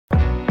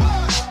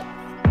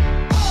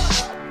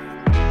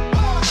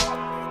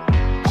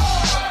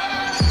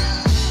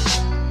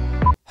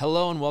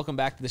Hello and welcome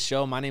back to the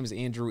show. My name is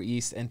Andrew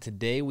East, and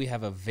today we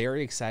have a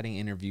very exciting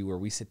interview where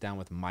we sit down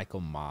with Michael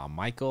Ma.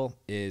 Michael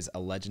is a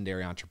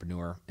legendary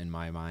entrepreneur in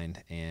my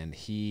mind, and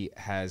he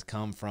has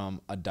come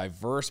from a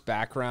diverse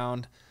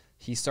background.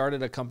 He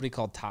started a company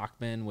called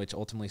Talkman, which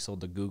ultimately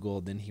sold to Google.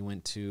 Then he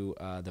went to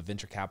the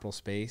venture capital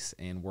space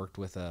and worked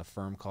with a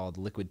firm called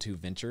Liquid 2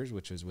 Ventures,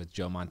 which was with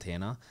Joe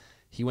Montana.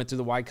 He went through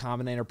the Y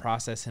Combinator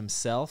process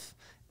himself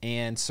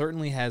and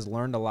certainly has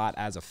learned a lot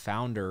as a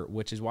founder,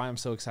 which is why I'm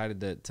so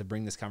excited to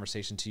bring this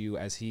conversation to you,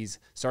 as he's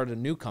started a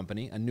new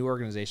company, a new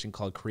organization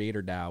called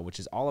CreatorDao, which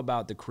is all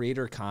about the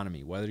creator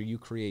economy. Whether you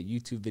create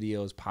YouTube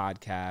videos,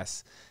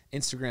 podcasts,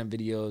 Instagram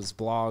videos,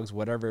 blogs,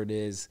 whatever it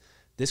is,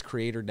 this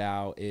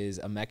CreatorDao is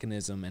a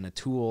mechanism and a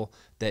tool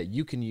that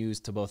you can use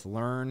to both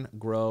learn,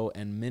 grow,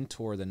 and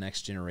mentor the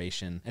next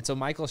generation. And so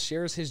Michael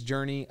shares his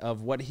journey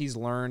of what he's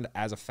learned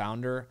as a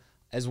founder,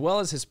 as well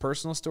as his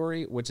personal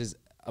story, which is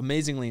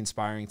amazingly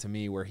inspiring to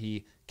me, where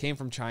he came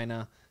from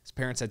China. His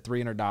parents had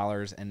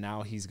 $300, and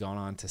now he's gone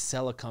on to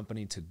sell a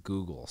company to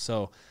Google.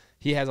 So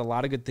he has a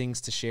lot of good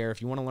things to share.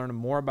 If you want to learn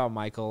more about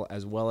Michael,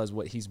 as well as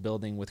what he's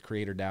building with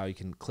CreatorDao, you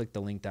can click the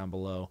link down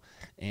below.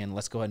 And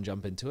let's go ahead and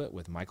jump into it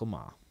with Michael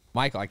Ma.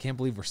 Michael, I can't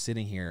believe we're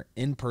sitting here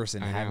in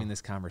person having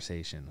this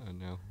conversation. I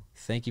know.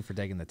 Thank you for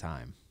taking the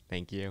time.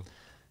 Thank you.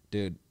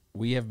 Dude,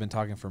 we have been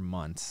talking for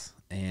months,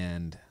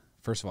 and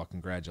first of all,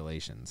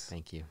 congratulations.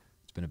 Thank you.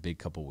 It's been a big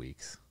couple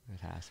weeks. It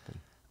has been.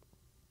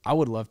 I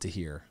would love to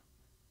hear,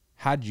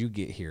 how'd you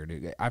get here,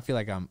 dude? I feel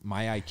like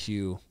my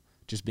IQ,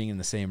 just being in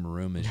the same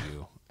room as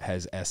you,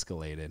 has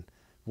escalated.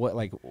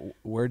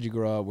 Where'd you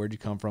grow up? Where'd you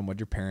come from? What'd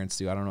your parents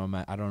do? I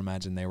don't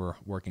imagine they were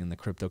working in the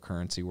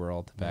cryptocurrency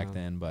world back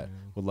then, but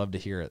would love to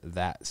hear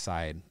that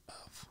side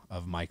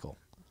of Michael.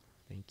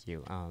 Thank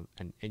you.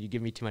 And you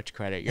give me too much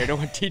credit. You're the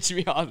one teaching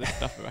me all this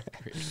stuff about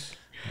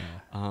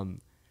career.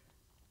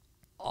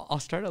 I'll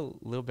start a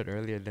little bit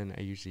earlier than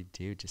I usually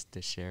do, just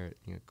to share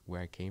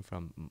where I came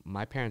from.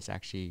 My parents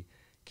actually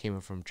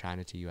came from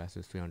China to U.S.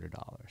 with $300,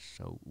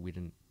 so we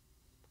didn't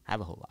have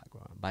a whole lot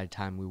growing up. By the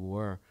time we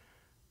were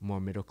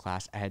more middle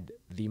class, I had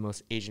the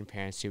most Asian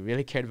parents who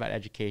really cared about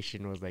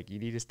education, was like, you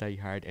need to study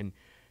hard, and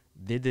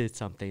they did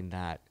something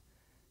that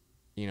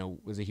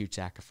was a huge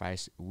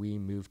sacrifice. We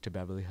moved to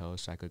Beverly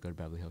Hills so I could go to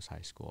Beverly Hills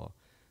High School,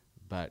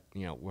 but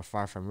we're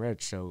far from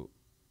rich, so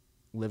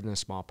lived in a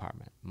small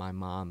apartment. My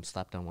mom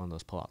slept on one of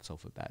those pull-out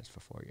sofa beds for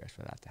 4 years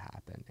for that to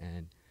happen.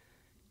 And,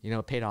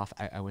 it paid off.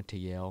 I went to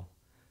Yale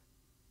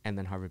and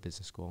then Harvard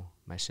Business School.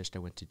 My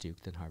sister went to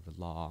Duke, then Harvard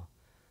Law.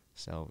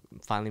 So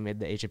finally made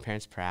the Asian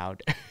parents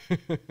proud.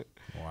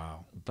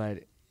 Wow.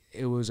 But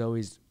it was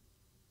always,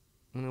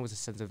 it was a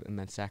sense of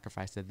immense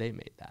sacrifice that they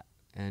made that.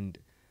 And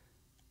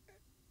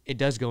it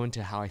does go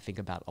into how I think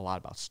about a lot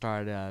about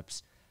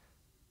startups,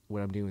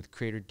 what I'm doing with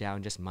CreatorDao,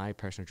 and just my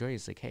personal journey.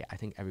 Is like, hey, I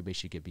think everybody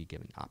should be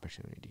given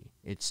opportunity.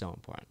 It's so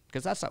important,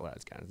 because that's not what I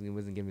was getting. It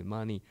wasn't giving me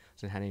money,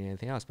 wasn't having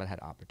anything else, but I had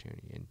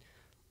opportunity. And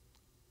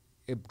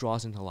it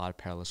draws into a lot of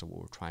parallels of what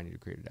we're trying to do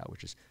CreatorDao,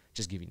 which is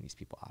just giving these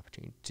people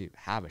opportunity to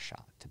have a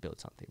shot to build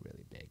something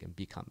really big and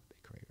become a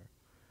big creator.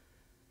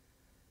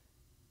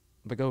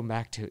 But going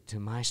back to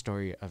my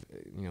story of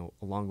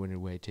a long-winded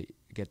way to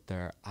get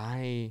there,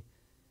 I,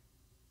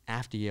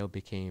 after Yale,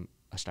 became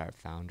a startup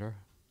founder.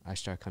 I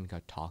started a company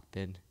called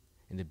Talkman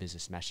in the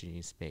business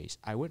messaging space.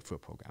 I went through a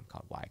program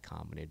called Y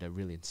Combinator that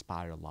really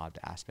inspired a lot of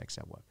the aspects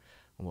of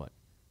what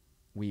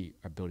we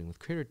are building with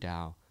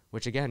CreatorDao,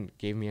 which again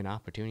gave me an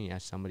opportunity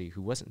as somebody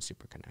who wasn't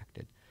super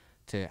connected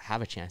to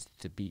have a chance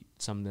to beat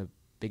some of the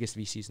biggest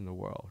VCs in the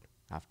world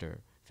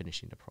after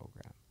finishing the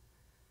program.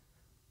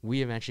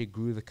 We eventually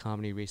grew the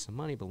company, raised some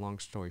money, but long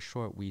story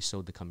short, we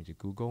sold the company to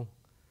Google.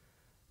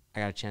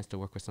 I got a chance to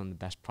work with some of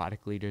the best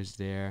product leaders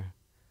there,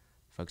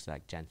 folks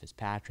like Jen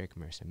Fitzpatrick,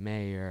 Marissa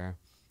Mayer,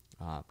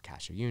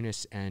 Casher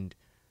Eunice, and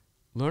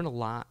learn a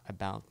lot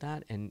about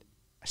that. And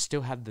I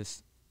still have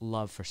this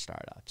love for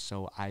startups.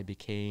 So I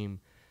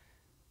became,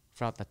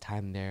 throughout the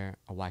time there,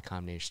 a Y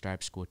Combinator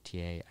startup school TA.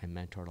 I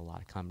mentored a lot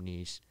of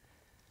companies.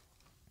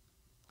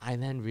 I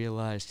then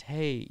realized,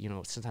 hey,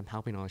 since I'm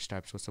helping all these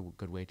startups, what's a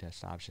good way to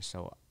establish this?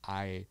 So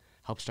I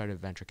helped start a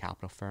venture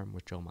capital firm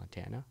with Joe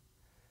Montana.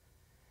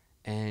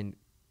 And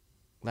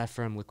that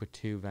firm, Liquid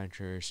 2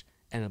 Ventures,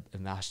 ended up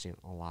investing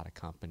in a lot of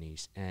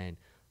companies. And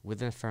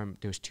within the firm,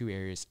 there was two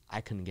areas I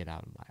couldn't get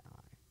out of my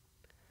eye.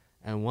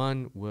 And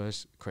one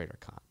was creator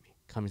economy,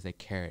 companies like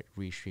Carrot,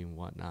 Restream,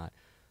 whatnot,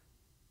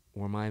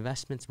 were my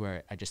investments,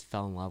 where I just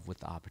fell in love with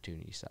the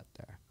opportunity set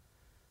there.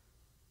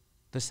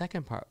 The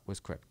second part was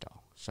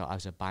crypto. So I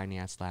was a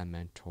Binance Lab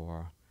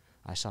mentor.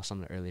 I saw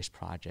some of the earliest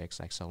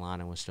projects, like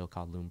Solana was still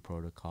called Loom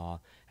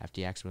Protocol,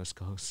 FTX was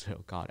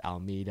still called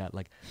Alameda.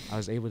 Like, I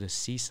was able to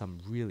see some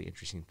really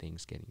interesting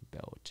things getting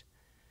built.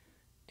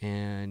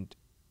 And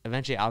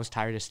eventually I was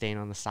tired of staying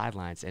on the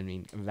sidelines. I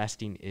mean,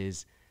 investing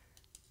is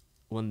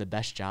one of the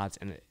best jobs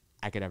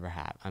I could ever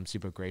have. I'm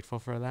super grateful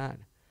for that.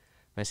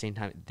 But at the same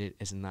time, it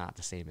is not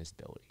the same as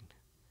building.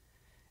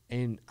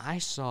 And I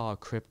saw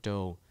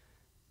crypto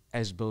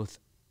as both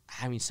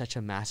having such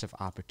a massive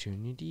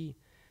opportunity,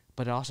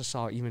 but I also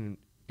saw, even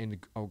in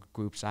the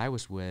groups I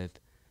was with,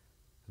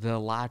 that a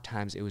lot of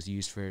times it was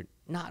used for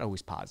not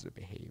always positive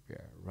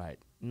behavior, right?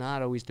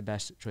 Not always the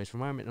best choice for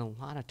environment. And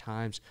a lot of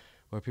times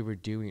what people were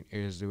doing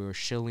is they were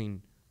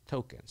shilling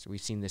tokens. We've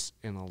seen this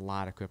in a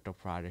lot of crypto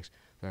projects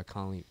that are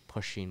constantly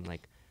pushing,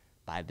 like,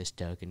 buy this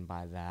token,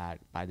 buy that,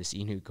 buy this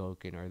Inu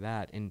token or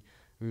that. And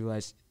we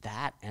realized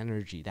that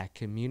energy, that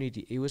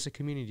community, it was a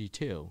community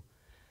too.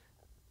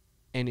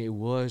 And it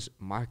was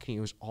marketing,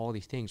 it was all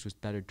these things, was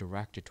better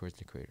directed towards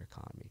the creator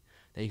economy.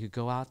 That you could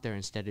go out there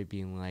instead of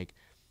being like,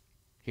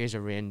 here's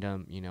a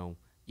random,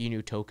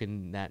 Inu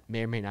token that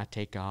may or may not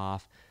take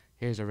off.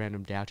 Here's a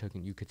random DAO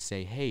token. You could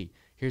say, hey,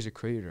 here's a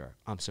creator.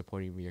 I'm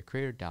supporting your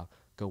CreatorDao.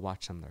 Go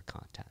watch some of their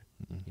content.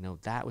 Mm-hmm.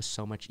 That was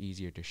so much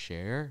easier to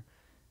share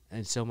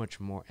and so much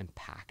more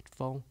impactful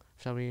for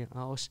somebody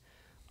else.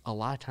 A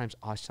lot of times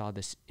I saw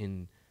this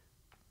in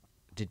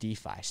the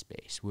DeFi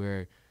space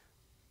where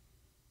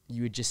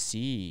you would just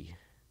see,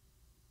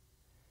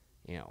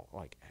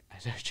 like, I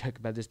joke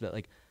about this, but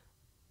like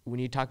when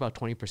you talk about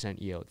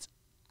 20% yields,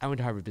 I went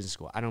to Harvard Business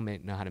School. I don't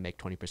know how to make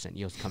 20%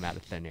 yields come out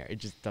of thin air. It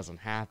just doesn't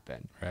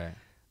happen. Right.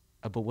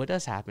 But what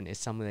does happen is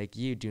someone like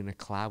you doing a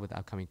collab with an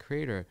upcoming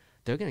creator,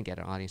 they're going to get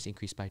an audience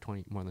increase by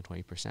more than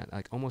 20%.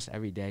 Like almost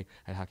every day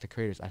I talk to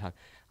creators. I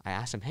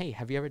ask them, hey,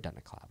 have you ever done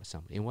a collab with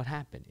somebody? And what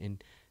happened?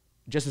 And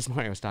just this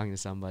morning I was talking to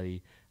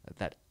somebody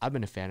that I've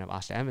been a fan of,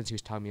 Austin Evans, who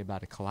was telling me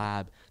about a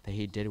collab that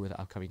he did with an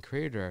upcoming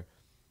creator.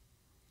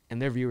 And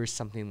their viewers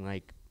something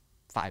like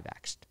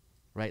 5x'd,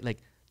 right? Like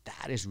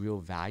that is real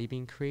value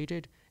being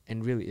created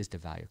and really is the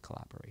value of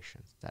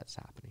collaborations that's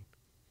happening.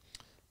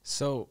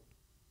 So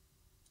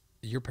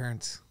your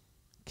parents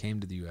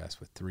came to the U.S.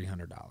 with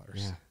 $300.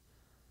 Yeah.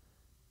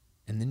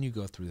 And then you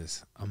go through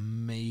this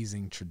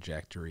amazing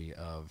trajectory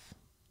of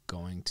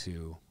going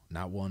to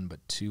not one, but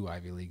 2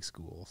 Ivy League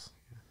schools,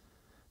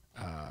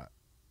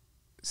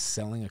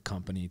 selling a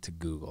company to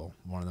Google,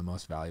 one of the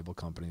most valuable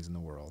companies in the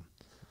world,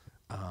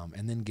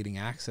 and then getting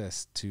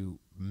access to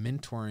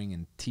mentoring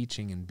and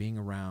teaching and being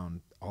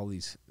around all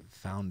these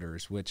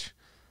founders, which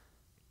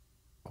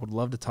I would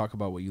love to talk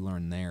about what you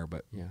learned there.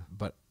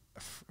 But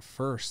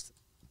first,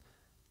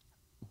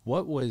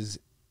 what was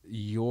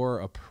your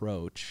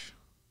approach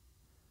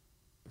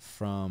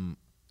from,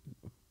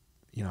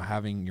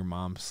 having your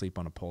mom sleep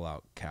on a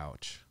pull-out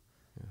couch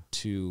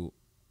to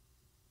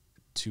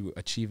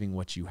achieving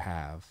what you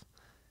have?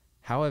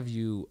 How have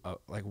you,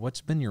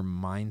 what's been your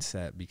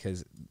mindset?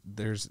 Because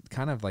there's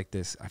kind of like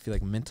this, I feel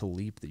like, mental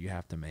leap that you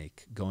have to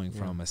make going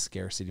from a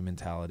scarcity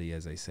mentality,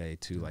 as I say,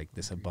 to like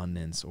this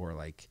abundance, or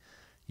like,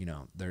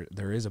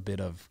 there is a bit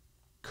of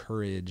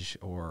courage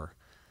or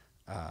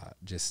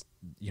just,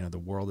 the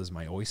world is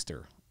my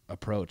oyster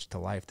approach to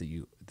life that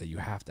you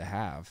have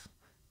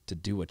to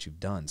do what you've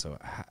done. So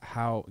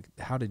how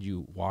did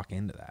you walk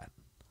into that?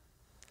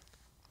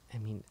 I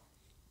mean,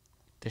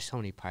 there's so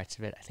many parts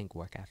of it. I think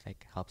work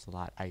ethic helps a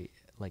lot. I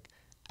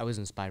was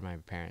inspired by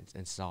my parents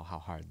and saw how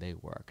hard they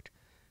worked.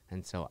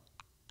 And so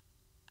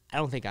I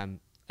don't think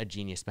I'm a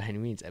genius by any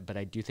means, but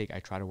I do think I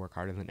try to work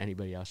harder than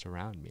anybody else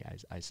around me.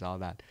 I saw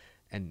that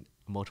in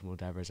multiple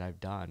endeavors I've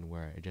done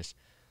where I just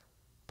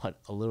put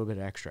a little bit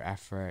of extra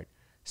effort,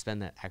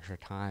 spend that extra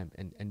time,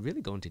 and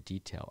really go into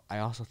detail. I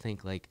also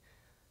think, like,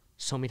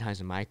 so many times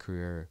in my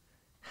career,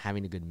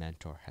 having a good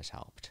mentor has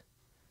helped.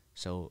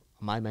 So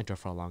my mentor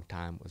for a long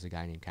time was a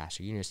guy named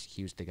Castor Eunice.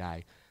 He was the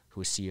guy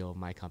who was CEO of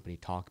my company,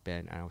 TalkBin,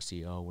 and I was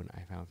CEO when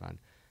I found fun.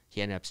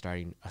 He ended up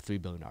starting a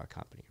 $3 billion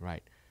company,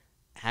 right?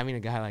 Having a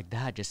guy like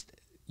that, just,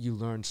 you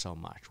learn so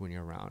much when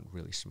you're around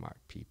really smart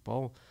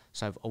people.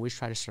 So I've always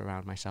tried to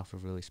surround myself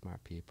with really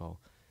smart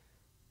people.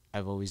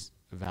 I've always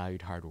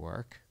valued hard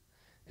work.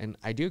 And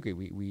I do agree,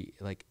 we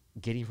like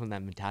getting from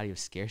that mentality of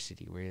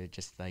scarcity where you're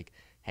just like,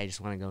 hey, I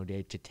just want to go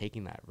to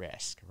taking that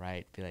risk,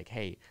 right? Be like,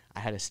 hey, I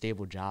had a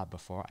stable job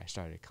before I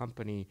started a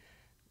company,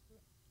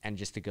 and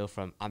just to go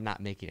from I'm not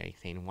making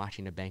anything and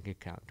watching the bank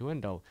account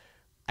dwindle,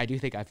 I do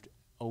think I've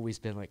always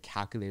been like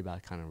calculated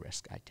about the kind of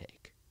risk I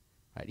take,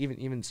 right?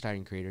 Even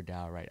starting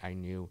CreatorDao, right? I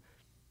knew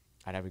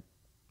I'd have a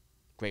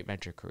great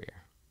venture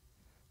career.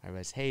 I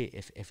was, hey,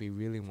 if we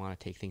really want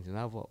to take things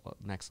to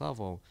next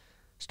level,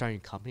 starting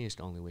a company is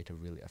the only way to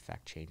really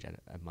affect change at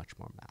a much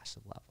more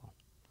massive level.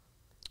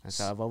 And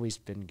so I've always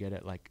been good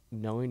at like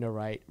knowing the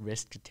right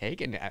risk to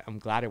take, and I'm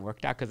glad it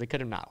worked out because it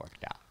could have not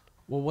worked out.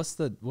 Well, what's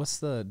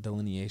the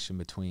delineation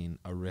between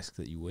a risk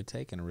that you would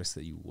take and a risk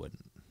that you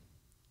wouldn't?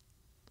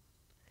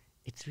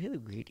 It's really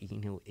weird,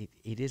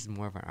 it is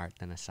more of an art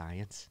than a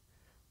science.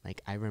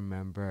 Like, I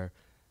remember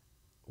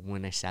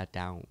when I sat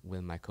down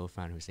with my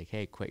co-founder who was like,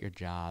 hey, quit your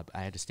job.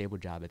 I had a stable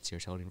job at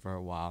Sears Holding for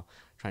a while,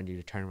 trying to do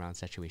the turnaround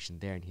situation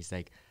there. And he's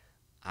like,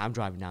 I'm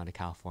driving down to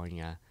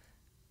California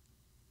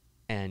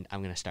and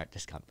I'm going to start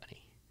this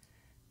company.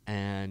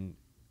 And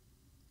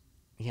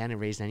he hadn't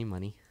raised any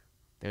money.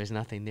 There was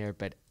nothing there.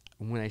 But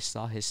when I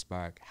saw his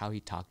spark, how he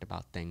talked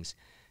about things,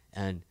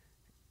 and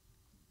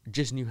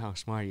just knew how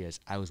smart he is,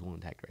 I was willing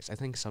to take risks. I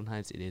think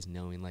sometimes it is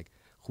knowing, like,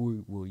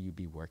 who will you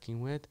be working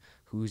with,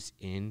 who's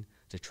in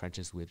the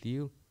trenches with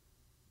you,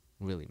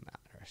 really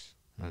matters.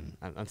 And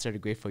I'm sort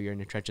of grateful you're in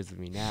the trenches with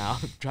me now,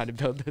 trying to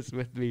build this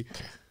with me,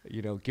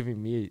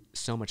 giving me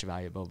so much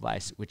valuable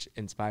advice, which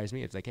inspires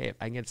me. It's like, hey, if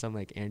I can get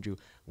someone like Andrew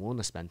willing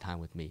to spend time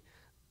with me,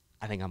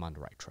 I think I'm on the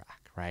right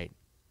track, right?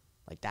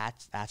 Like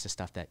that's the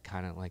stuff that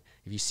kind of like,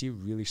 if you see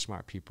really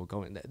smart people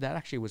going, that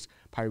actually was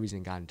part of the reason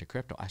I got into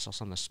crypto. I saw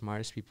some of the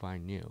smartest people I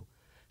knew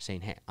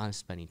saying, hey, I'm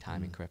spending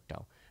time in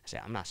crypto. I say,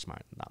 I'm not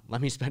smart enough.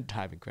 Let me spend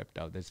time in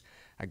crypto. There's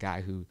a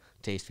guy who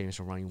today is famous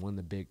for running one of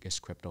the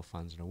biggest crypto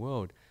funds in the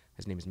world.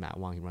 His name is Matt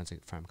Wong. He runs a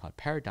firm called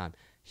Paradigm.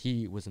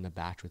 He was in the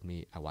batch with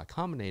me at Y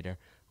Combinator.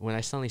 When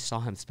I suddenly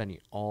saw him spending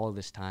all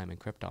this time in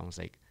crypto, I was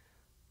like,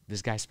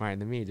 this guy's smarter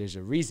than me. There's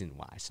a reason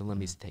why. So let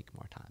me take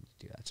more time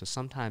to do that. So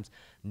sometimes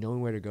knowing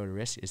where to go to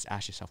risk is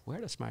ask yourself, where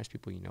are the smartest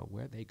people you know?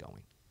 Where are they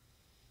going?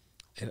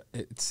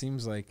 It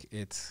seems like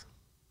it's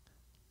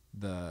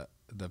the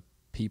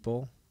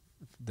people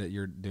that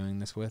you're doing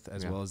this with,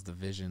 as well as the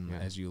vision,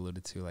 as you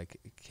alluded to, like,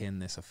 can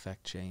this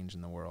affect change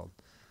in the world?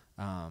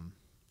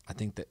 I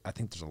think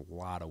there's a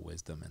lot of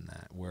wisdom in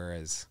that.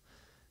 Whereas,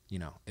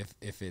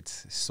 if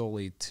it's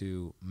solely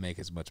to make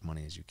as much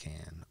money as you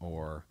can,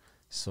 or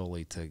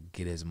solely to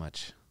get as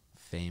much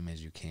fame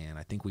as you can,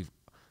 I think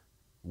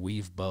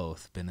we've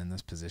both been in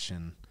this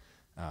position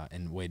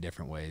in way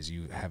different ways.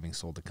 You having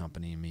sold the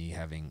company, me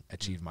having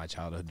achieved my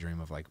childhood dream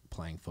of like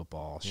playing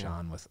football,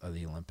 Sean with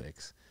the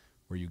Olympics,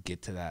 where you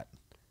get to that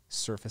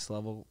surface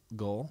level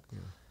goal.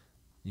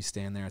 You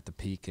stand there at the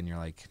peak and you're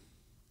like,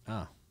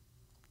 oh,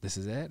 this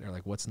is it? Or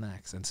like, what's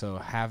next? And so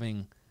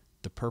having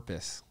the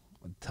purpose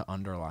to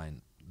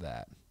underline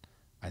that,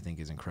 I think,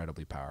 is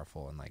incredibly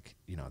powerful. And like,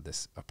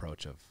 this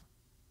approach of,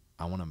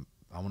 I want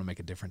to make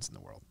a difference in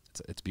the world.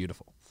 It's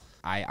beautiful.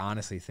 I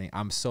honestly think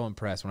I'm so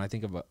impressed when I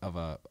think of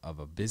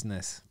a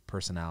business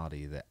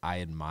personality that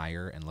I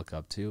admire and look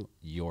up to.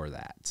 You're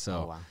that.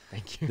 So wow.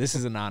 Thank you. This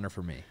is an honor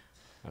for me.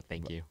 Oh,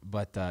 thank you.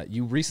 But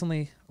you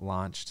recently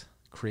launched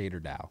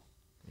CreatorDao.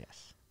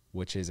 Yes.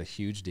 Which is a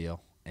huge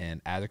deal.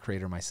 And as a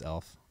creator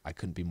myself, I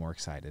couldn't be more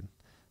excited.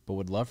 But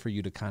would love for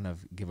you to kind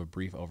of give a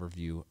brief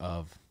overview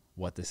of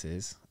what this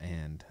is,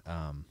 and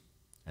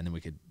then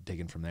we could dig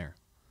in from there.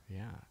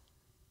 Yeah.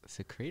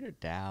 So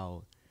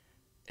CreatorDao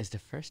is the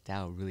first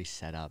DAO really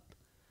set up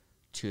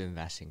to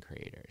invest in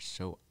creators.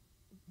 So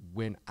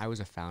when I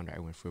was a founder, I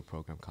went through a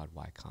program called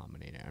Y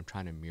Combinator. I'm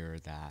trying to mirror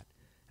that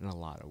in a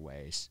lot of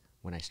ways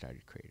when I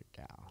started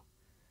CreatorDao.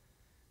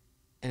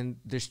 And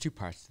there's two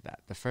parts to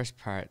that. The first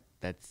part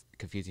that's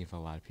confusing for a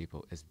lot of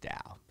people is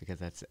DAO,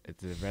 because it's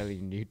a really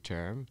new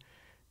term.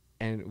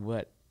 And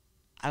what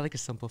I like to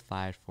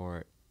simplify it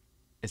for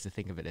is to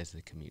think of it as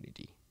a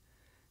community.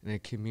 And a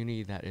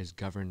community that is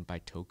governed by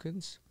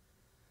tokens,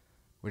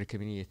 where the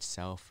community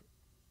itself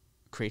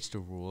creates the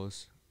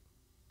rules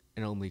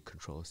and only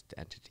controls the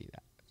entity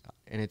that.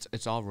 And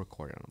it's all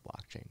recorded on a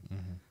blockchain.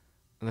 Mm-hmm.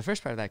 And the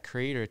first part of that,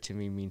 creator, to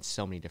me means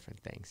so many different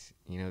things.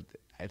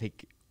 I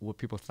think what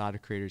people thought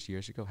of creators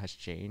years ago has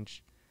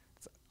changed.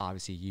 It's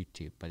obviously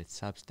YouTube, but it's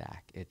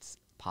Substack, it's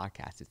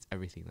podcasts, it's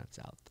everything that's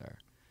out there.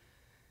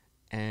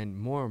 And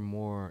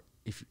more,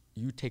 if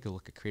you take a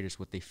look at creators,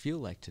 what they feel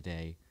like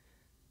today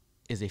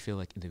is they feel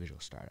like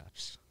individual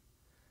startups.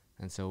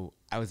 And so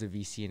I was a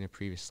VC in a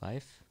previous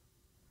life.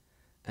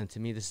 And to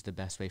me, this is the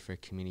best way for a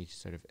community to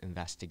sort of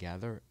invest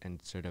together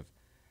and sort of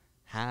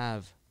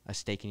have a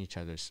stake in each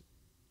other's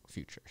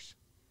futures.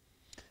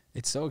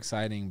 It's so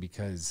exciting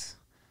because,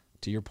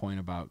 to your point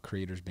about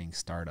creators being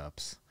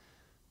startups,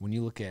 when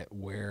you look at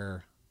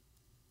where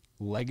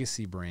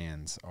legacy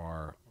brands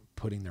are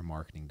putting their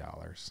marketing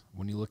dollars,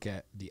 when you look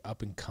at the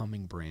up and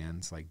coming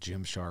brands, like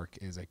Gymshark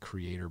is a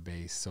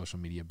creator-based, social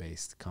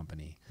media-based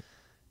company,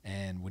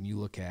 and when you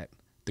look at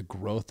the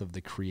growth of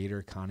the creator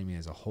economy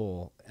as a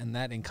whole, and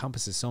that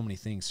encompasses so many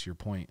things, to your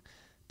point,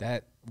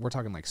 that we're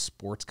talking like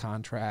sports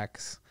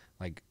contracts,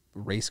 like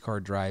race car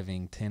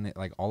driving,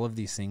 like all of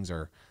these things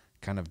are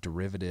kind of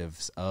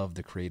derivatives of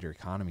the creator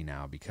economy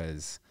now,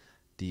 because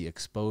the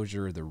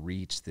exposure, the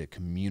reach, the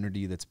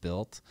community that's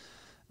built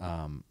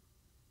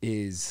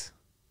is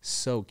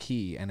so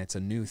key, and it's a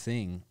new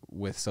thing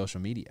with social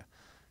media.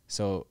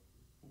 So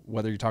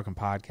whether you're talking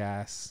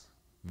podcasts,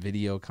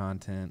 video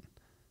content,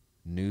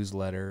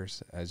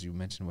 newsletters, as you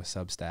mentioned with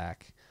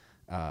Substack,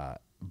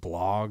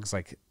 blogs,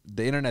 like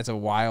the internet's a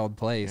wild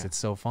place. Yeah. It's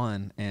so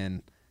fun.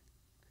 And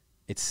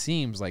it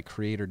seems like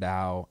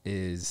CreatorDao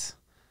is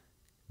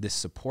this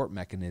support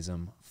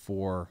mechanism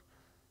for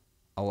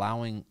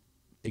allowing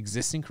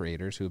existing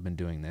creators who have been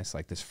doing this,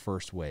 like this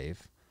first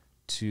wave,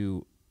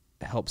 to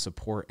help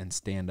support and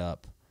stand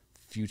up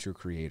future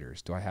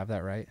creators. Do I have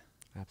that right?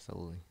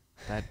 Absolutely.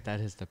 That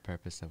is the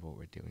purpose of what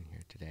we're doing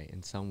here today.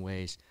 In some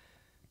ways,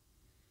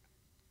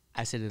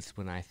 I said this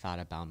when I thought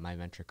about my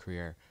venture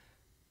career.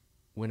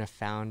 When a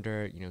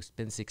founder, has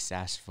been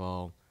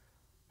successful,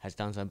 has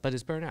done something, but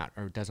is burnt out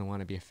or doesn't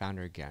want to be a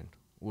founder again,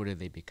 what do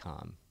they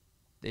become?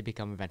 They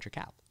become a venture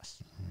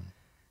capitalist. Mm-hmm.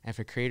 And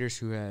for creators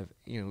who have,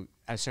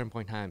 at a certain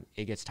point in time,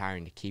 it gets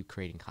tiring to keep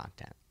creating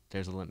content.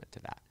 There's a limit to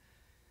that.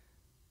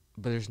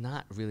 But there's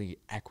not really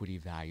equity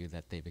value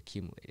that they've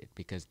accumulated,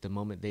 because the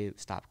moment they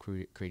stop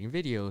creating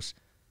videos,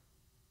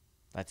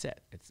 that's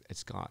it.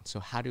 It's gone. So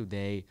how do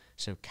they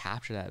sort of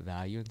capture that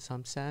value in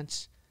some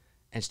sense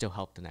and still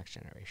help the next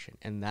generation?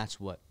 And that's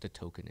what the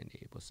token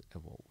enables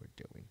of what we're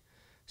doing.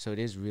 So it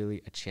is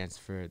really a chance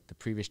for the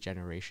previous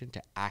generation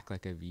to act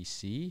like a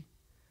VC,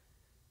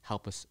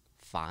 help us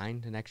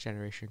find the next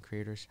generation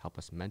creators, help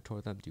us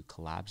mentor them, do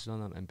collabs on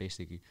them, and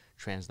basically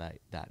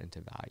translate that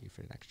into value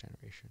for the next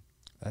generation.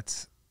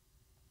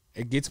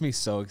 It gets me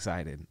so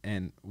excited.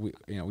 And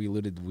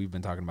we've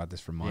been talking about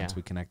this for months. Yeah.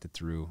 We connected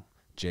through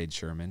Jade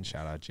Sherman,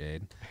 shout out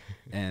Jade.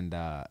 And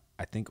I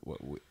think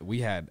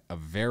we had a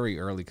very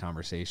early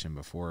conversation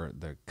before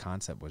the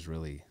concept was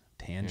really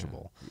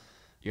tangible. Yeah.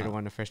 You're the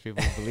one of the first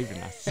people who believe in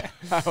us.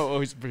 I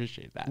always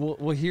appreciate that.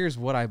 Well, here's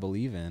what I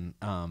believe in,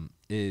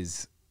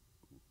 is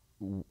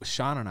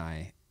Sean and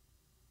I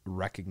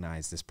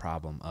recognize this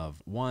problem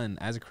of, one,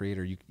 as a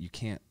creator, you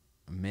can't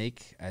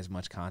make as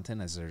much content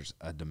as there's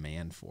a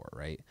demand for,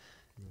 right?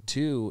 Yeah.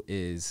 Two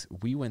is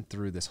we went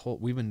through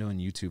we've been doing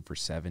YouTube for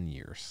 7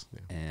 years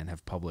and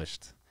have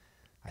published,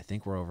 I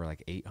think we're over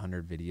like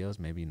 800 videos,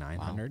 maybe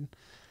 900. Wow.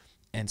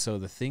 And so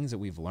the things that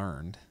we've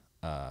learned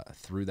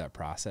through that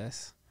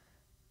process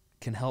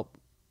can help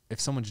if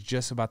someone's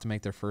just about to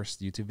make their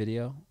first YouTube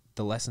video,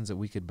 the lessons that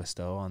we could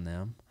bestow on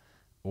them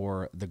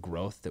or the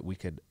growth that we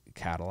could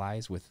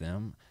catalyze with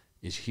them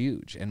is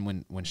huge. And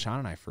when Sean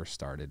and I first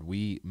started,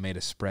 we made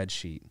a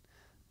spreadsheet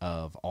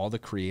of all the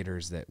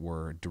creators that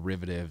were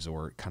derivatives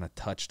or kind of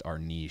touched our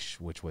niche,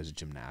 which was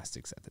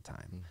gymnastics at the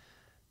time.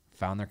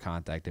 Found their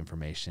contact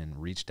information,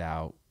 reached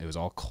out. It was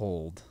all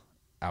cold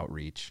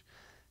outreach,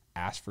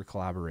 asked for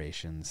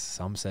collaborations.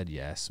 Some said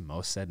yes,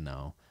 most said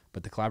no.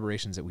 But the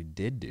collaborations that we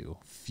did do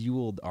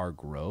fueled our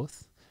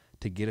growth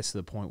to get us to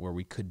the point where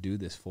we could do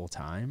this full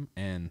time.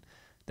 And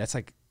that's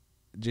like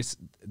just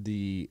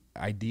the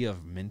idea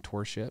of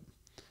mentorship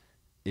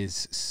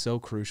is so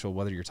crucial,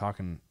 whether you're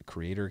talking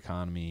creator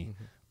economy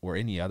or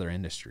any other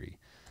industry.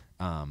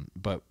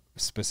 But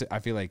I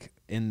feel like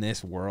in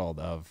this world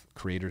of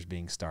creators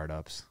being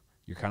startups,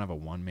 you're kind of a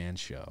one-man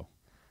show.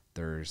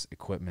 There's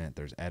equipment,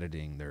 there's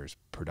editing, there's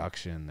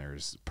production,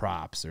 there's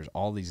props, there's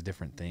all these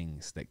different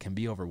things that can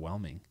be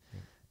overwhelming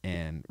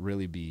and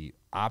really be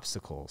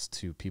obstacles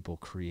to people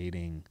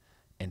creating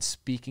and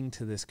speaking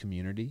to this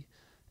community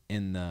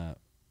in the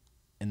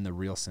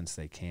real sense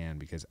they can.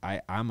 Because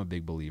I'm a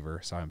big believer,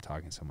 sorry I'm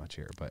talking so much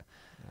here, but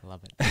I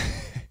love it.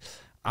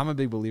 I'm a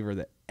big believer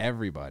that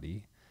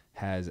everybody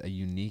has a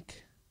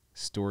unique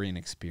story and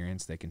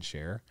experience they can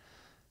share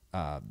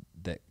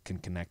that can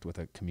connect with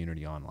a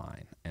community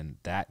online. And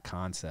that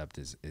concept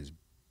is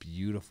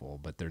beautiful,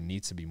 but there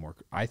needs to be more.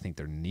 I think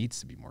there needs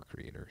to be more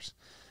creators.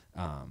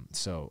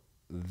 So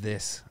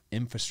this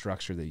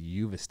infrastructure that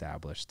you've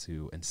established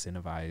to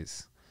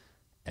incentivize,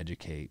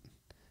 educate,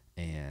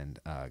 and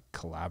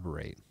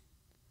collaborate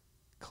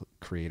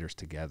creators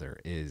together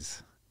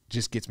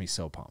just gets me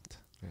so pumped.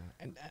 Yeah.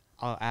 And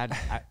I'll add,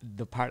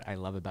 the part I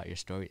love about your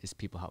story is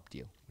people helped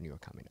you when you were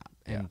coming up.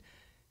 And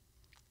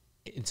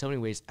in so many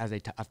ways, as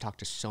I've talked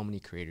to so many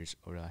creators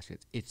over the last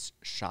years, it's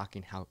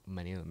shocking how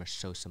many of them are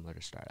so similar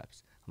to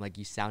startups. I'm like,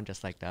 you sound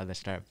just like the other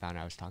startup founder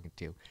I was talking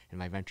to in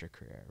my venture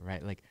career,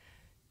 right? Like,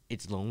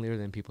 it's lonelier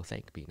than people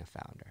think being a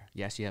founder.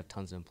 Yes, you have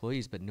tons of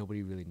employees, but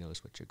nobody really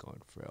knows what you're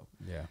going through.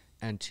 Yeah.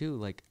 And two,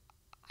 like,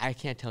 I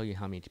can't tell you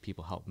how many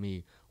people helped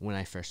me when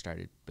I first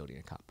started building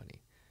a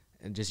company.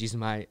 And just using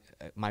my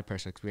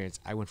personal experience,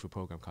 I went through a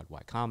program called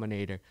Y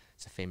Combinator.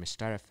 It's a famous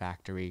startup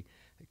factory.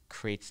 It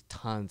creates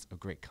tons of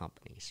great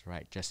companies,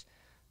 right? Just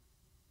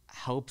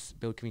helps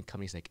build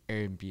companies like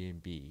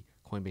Airbnb,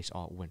 Coinbase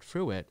all went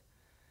through it.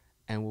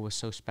 And what was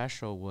so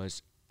special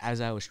was,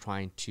 as I was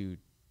trying to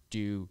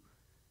do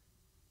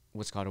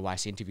what's called a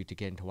YC interview to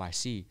get into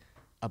YC,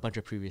 a bunch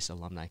of previous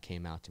alumni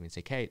came out to me and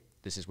said, hey,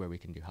 this is where we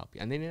can help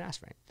you. And they didn't ask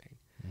for anything,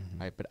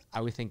 right? But I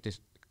would think this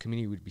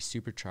community would be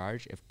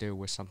supercharged if there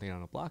was something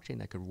on a blockchain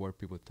that could reward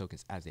people with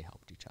tokens as they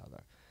helped each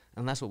other.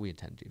 And that's what we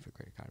intend to do for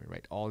Creator Economy,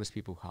 right? All these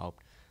people who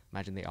helped,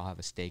 imagine they all have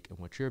a stake in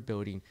what you're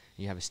building, and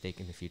you have a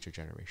stake in the future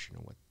generation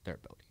and what they're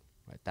building,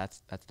 right?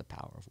 That's the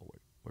power of what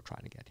we're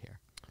trying to get here.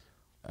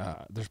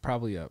 There's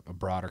probably a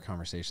broader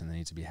conversation that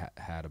needs to be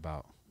had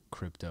about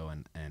crypto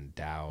and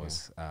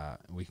DAOs. Yeah.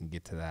 We can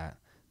get to that.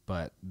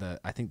 But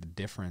I think the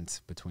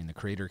difference between the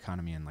creator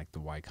economy and like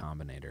the Y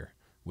Combinator,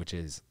 which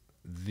is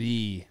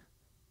the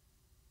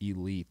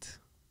elite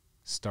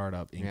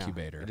startup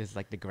incubator. Yeah, it is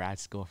like the grad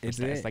school for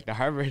startups. It's like the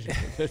Harvard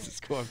Business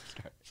School of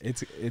startups.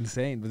 It's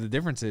insane. But the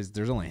difference is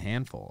there's only a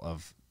handful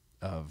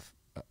of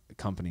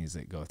companies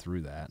that go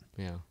through that.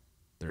 Yeah.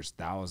 There's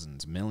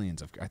thousands,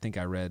 millions of. I think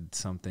I read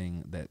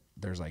something that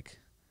there's like,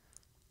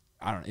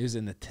 I don't know, it was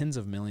in the tens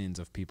of millions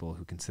of people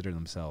who consider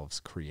themselves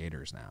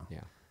creators now.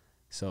 Yeah.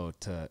 So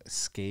to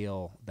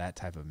scale that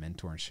type of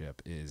mentorship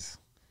is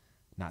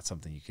not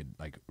something you could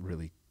like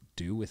really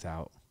do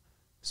without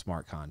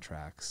smart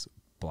contracts,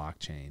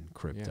 blockchain,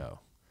 crypto.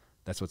 Yeah.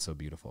 That's what's so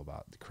beautiful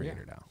about the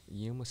CreatorDao.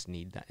 You almost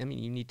need that. I mean,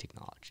 you need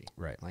technology.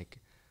 Right. Like,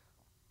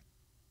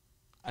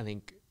 I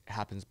think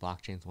Happens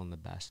blockchain is one of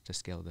the best to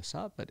scale this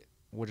up, but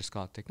what is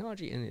called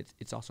technology, and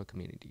it's also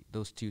community.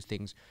 Those two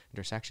things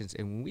intersections.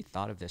 And when we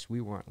thought of this,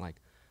 we weren't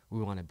like,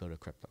 we want to build a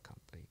crypto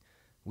company.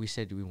 We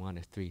said we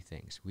wanted three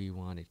things. We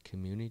wanted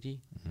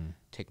community,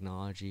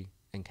 technology,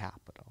 and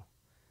capital.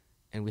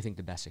 And we think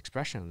the best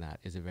expression of that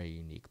is a very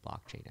unique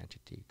blockchain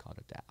entity called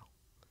a DAO.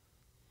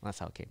 That's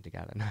how it came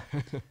together.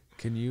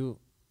 Can you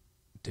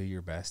do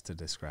your best to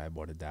describe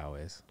what a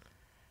DAO is?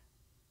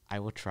 I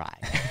will try.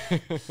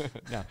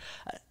 No,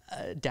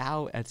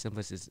 DAO at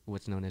simplest is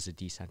what's known as a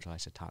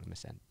decentralized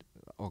autonomous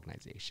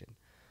organization.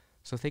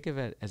 So think of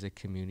it as a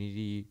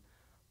community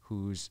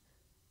whose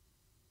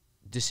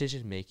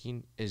decision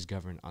making is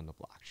governed on the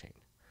blockchain.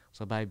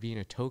 So by being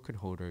a token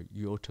holder,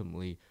 you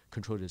ultimately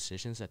control the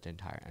decisions that the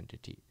entire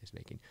entity is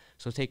making.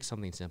 So take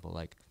something simple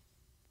like,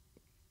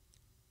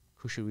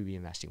 who should we be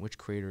investing? Which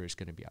creator is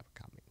going to be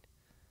upcoming?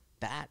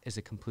 That is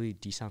a completely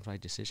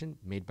decentralized decision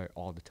made by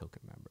all the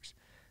token members.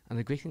 And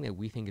the great thing that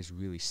we think is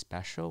really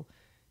special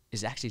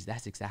is actually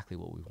that's exactly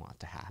what we want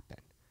to happen,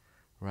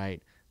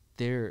 right?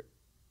 There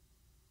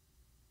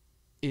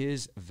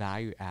is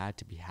value add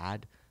to be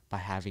had by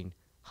having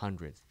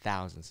hundreds,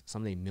 thousands,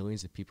 someday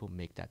millions of people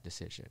make that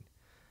decision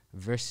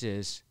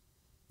versus,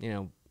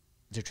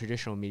 the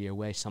traditional media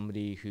way,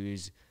 somebody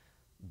who's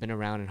been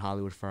around in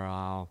Hollywood for a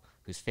while,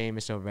 who's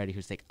famous already,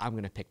 who's like, I'm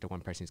going to pick the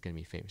one person who's going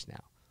to be famous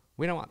now.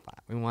 We don't want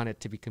that. We want it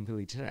to be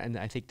completely different. And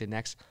I think the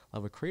next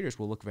level of creators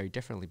will look very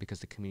differently because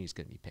the community is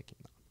going to be picking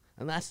them.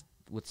 And that's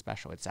what's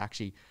special. It's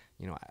actually,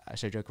 I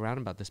should joke around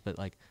about this, but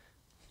like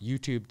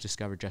YouTube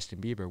discovered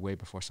Justin Bieber way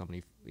before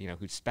somebody,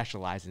 who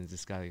specialized in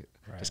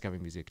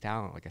discovering music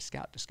talent, like a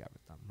scout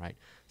discovered them, right?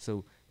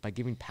 So by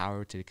giving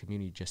power to the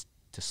community just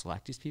to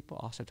select these people,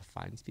 also to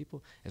find these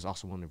people, is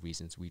also one of the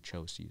reasons we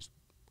chose to use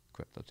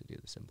crypto to do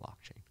this in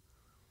blockchain.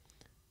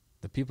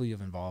 The people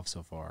you've involved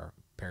so far,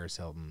 Paris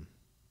Hilton,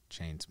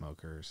 chain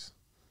smokers,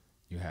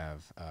 you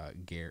have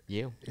Gary.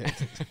 You.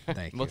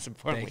 Thank you. Most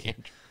importantly,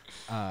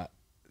 Andrew.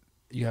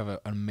 You have an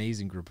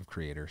amazing group of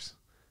creators,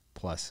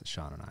 plus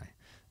Sean and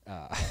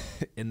I.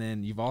 And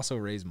then you've also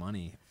raised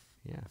money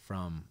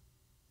from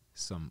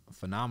some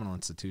phenomenal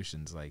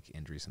institutions like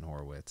Andreessen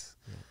Horowitz,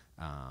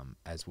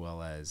 as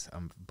well as,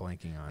 I'm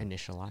blanking on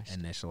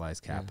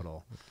Initialized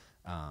Capital.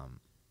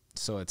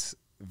 So it's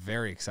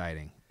very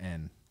exciting,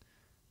 and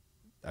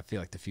I feel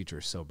like the future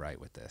is so bright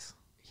with this.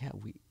 Yeah,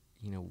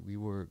 we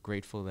were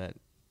grateful that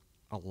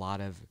a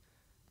lot of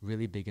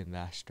really big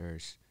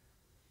investors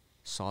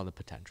saw the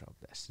potential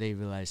of this. They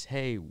realized,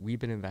 hey, we've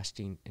been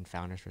investing in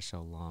founders for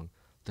so long.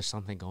 There's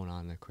something going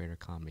on in the creator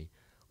economy.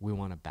 We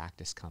want to back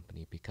this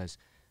company, because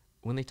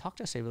when they talked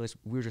to us, they realized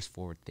we were just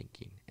forward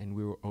thinking, and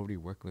we were already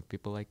working with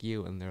people like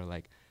you, and they're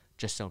like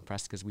just so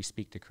impressed because we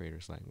speak the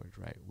creators' language,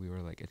 right? We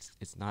were like,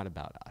 it's not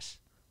about us.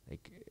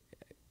 Like,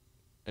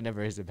 it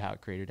never is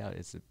about CreatorDao.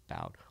 It's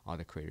about all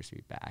the creators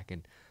we back,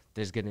 and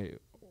there's gonna,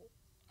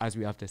 as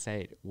we have to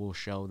say, we'll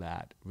show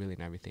that really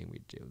in everything we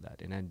do.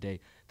 That in the end of the day,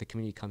 the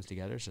community comes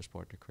together to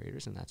support the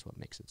creators, and that's what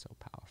makes it so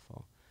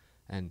powerful.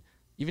 And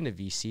even the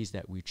VCs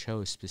that we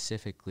chose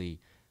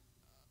specifically,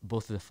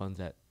 both of the funds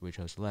that we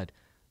chose led,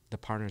 the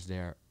partners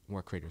there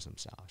were creators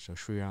themselves. So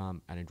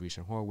Sriram and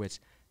Andreessen Horowitz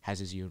has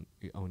his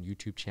own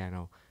YouTube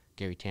channel.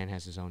 Gary Tan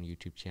has his own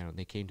YouTube channel.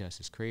 They came to us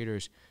as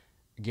creators.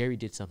 Gary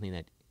did something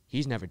that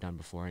he's never done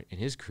before in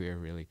his career,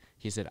 really.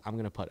 He said, I'm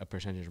going to put a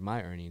percentage of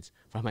my earnings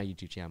from my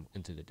YouTube channel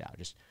into the DAO.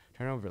 Just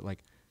turn over,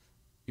 like,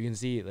 you can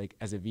see, like,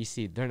 as a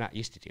VC, they're not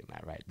used to doing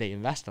that, right? They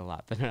invest a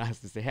lot, but they're not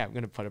asked to say, hey, I'm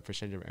going to put a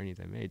percentage of earnings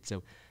I made.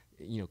 So,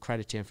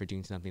 credit to him for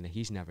doing something that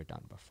he's never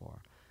done before.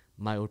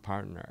 My old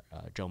partner,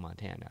 Joe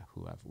Montana,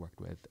 who I've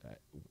worked with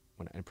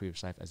in a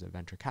previous life as a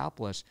venture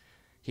capitalist,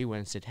 he went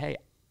and said, hey,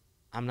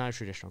 I'm not a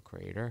traditional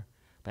creator,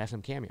 but I have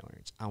some Cameo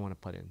earnings. I want to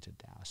put it into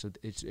DAO. So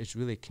it's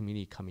really a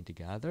community coming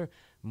together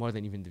more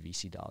than even the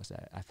VC dollars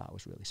that I thought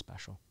was really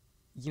special.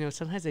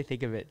 Sometimes I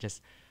think of it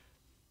just,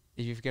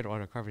 if you forget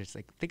auto coverage, it's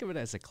like, think of it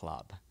as a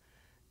club.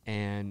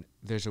 And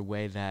there's a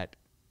way that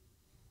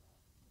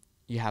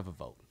you have a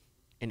vote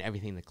in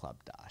everything the club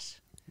does.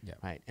 Yeah.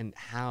 Right. And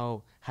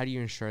how do you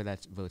ensure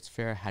that vote's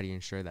fair? How do you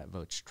ensure that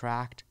vote's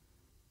tracked?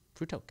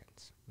 Through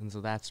tokens. And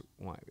so that's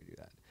why we do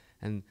that.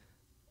 And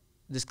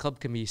this club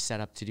can be set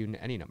up to do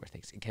any number of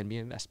things. It can be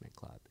an investment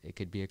club. It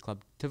could be a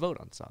club to vote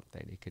on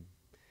something. It could,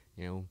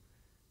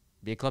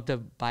 be a club to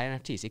buy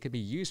NFTs. It could be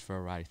used for a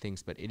variety of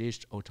things, but it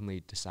is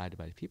ultimately decided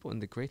by the people. And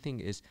the great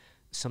thing is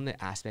some of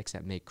the aspects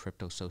that make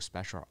crypto so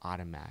special are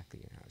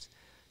automatically in-house.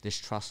 This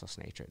trustless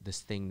nature,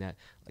 this thing that,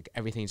 like,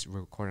 everything's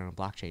recorded on a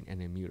blockchain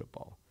and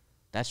immutable.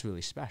 That's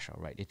really special,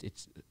 right?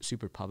 It's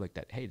super public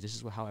that, hey, this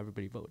is how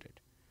everybody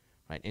voted,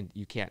 right? And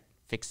you can't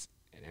fix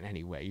it in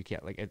any way. You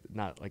can't,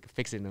 not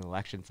fix it in an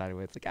election side of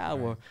it. It's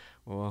like,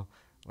 well,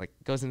 like,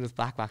 goes into this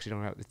black box. You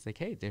don't have, it's like,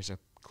 hey, there's a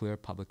clear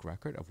public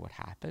record of what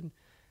happened.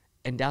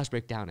 And DAOs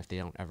break down if they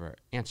don't ever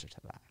answer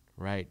to that,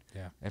 right?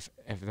 Yeah. If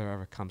there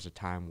ever comes a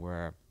time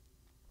where,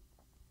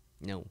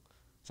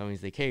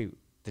 somebody's like, hey,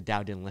 the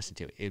DAO didn't listen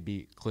to it, it'd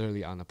be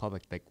clearly on the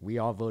public, like, we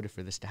all voted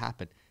for this to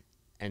happen,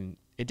 and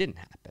it didn't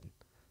happen.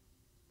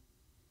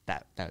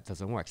 That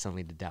doesn't work.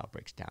 Suddenly the DAO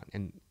breaks down.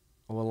 And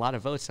a lot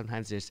of votes,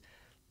 sometimes there's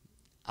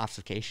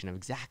obfuscation of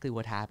exactly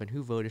what happened,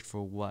 who voted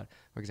for what,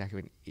 or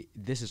exactly when.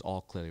 This is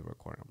all clearly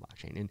recorded on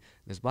blockchain. And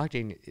this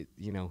blockchain,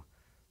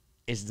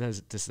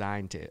 is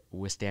designed to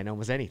withstand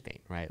almost anything,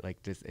 right?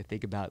 Like, just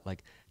think about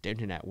like the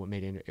internet. What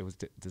made it? It was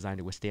designed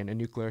to withstand a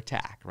nuclear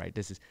attack, right?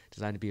 This is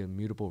designed to be a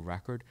mutable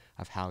record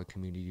of how a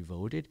community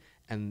voted,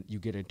 and you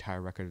get an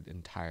entire record of the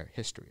entire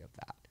history of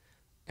that,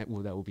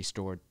 and that will be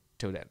stored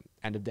till the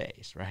end of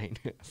days, right?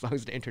 As long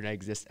as the internet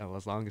exists, and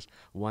as long as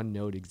one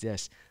node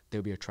exists,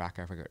 there'll be a track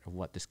record of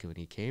what this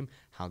community came,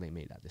 how they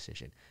made that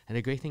decision. And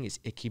the great thing is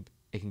it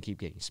can keep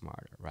getting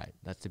smarter, right?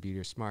 That's the beauty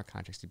of smart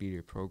contracts, the beauty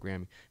of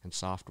programming and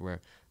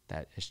software.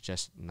 That it's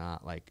just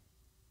not like,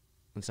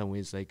 in some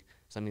ways, like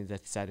something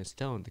that's set in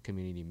stone. The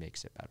community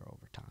makes it better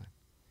over time.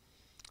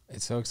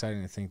 It's so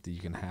exciting to think that you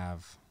can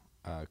have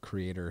a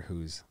creator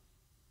who's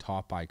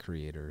taught by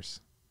creators,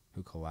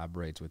 who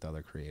collaborates with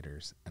other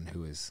creators, and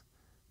who is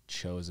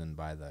chosen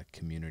by the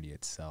community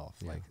itself.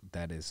 Yeah. Like,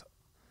 that is,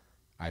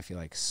 I feel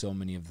like, so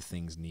many of the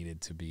things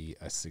needed to be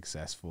a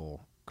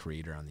successful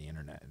creator on the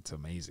internet. It's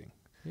amazing.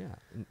 Yeah.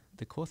 And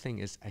the cool thing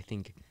is, I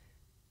think,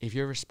 if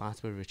you're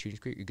responsible for choosing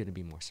to create, you're going to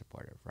be more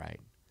supportive, right?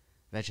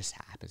 That just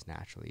happens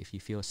naturally. If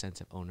you feel a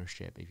sense of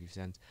ownership, if you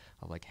feel a sense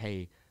of like,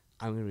 hey,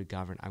 I'm going to be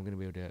governed, I'm going to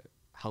be able to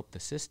help the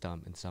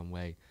system in some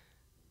way,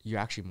 you're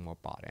actually more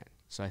bought in.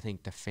 So I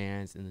think the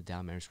fans and the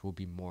DAO members will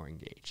be more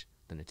engaged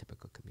than the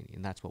typical community,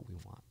 and that's what we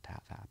want to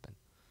have happen.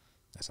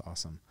 That's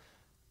awesome.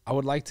 I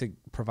would like to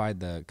provide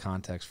the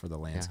context for the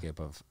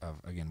landscape of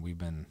again, we've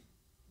been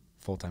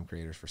full-time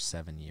creators for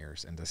 7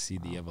 years, and to see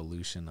the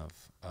evolution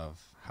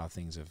of how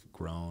things have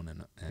grown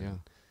and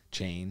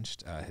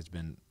changed has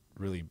been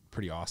really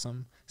pretty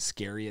awesome.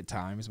 Scary at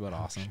times, but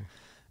awesome.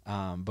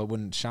 Sure. But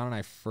when Sean and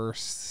I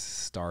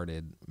first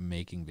started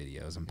making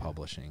videos and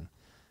publishing,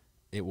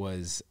 it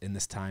was in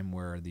this time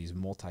where these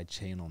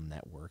multi-channel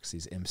networks,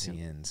 these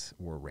MCNs,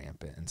 were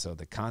rampant. And so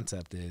the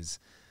concept is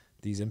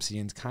these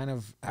MCNs kind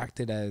of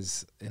acted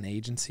as an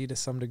agency to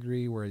some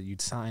degree, where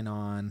you'd sign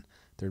on,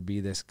 there'd be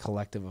this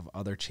collective of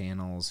other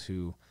channels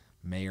who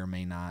may or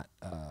may not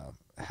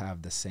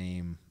have the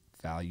same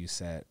value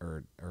set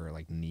or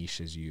like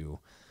niche as you.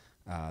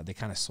 They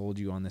kind of sold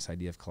you on this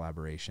idea of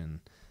collaboration,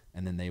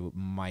 and then they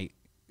might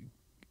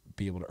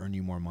be able to earn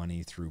you more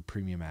money through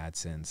premium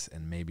AdSense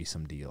and maybe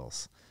some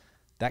deals.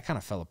 That kind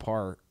of fell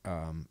apart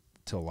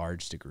to a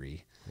large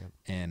degree. Yep.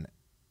 And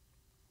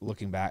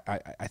looking back,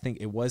 I think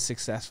it was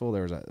successful.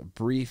 There was a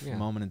brief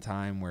moment in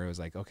time where it was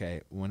like, okay,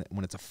 when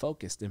it's a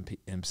focused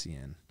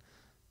MCN,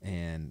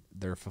 and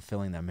they're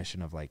fulfilling that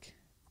mission of like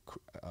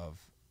of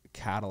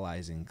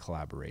catalyzing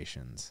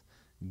collaborations,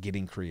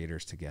 getting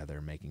creators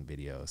together, making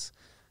videos,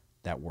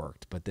 that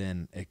worked. But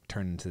then it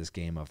turned into this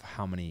game of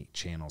how many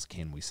channels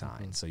can we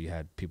sign? Mm-hmm. So you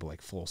had people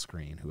like Full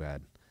Screen who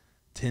had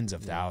tens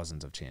of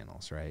thousands of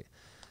channels, right?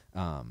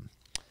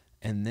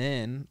 And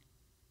then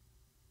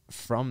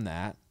from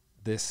that,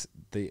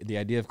 the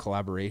idea of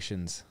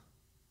collaborations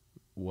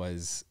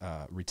was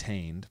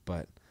retained,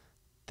 but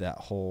that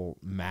whole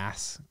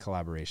mass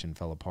collaboration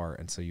fell apart.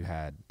 And so you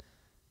had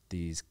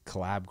these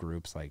collab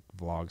groups like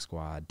Vlog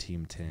Squad,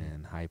 Team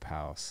 10, Hype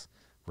House.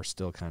 We're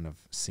still kind of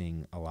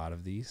seeing a lot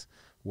of these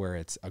where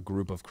it's a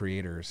group of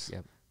creators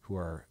who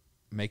are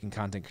making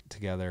content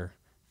together,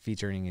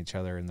 featuring each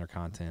other in their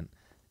content,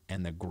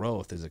 and the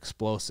growth is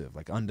explosive,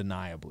 like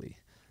undeniably.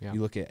 Yeah.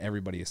 You look at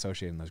everybody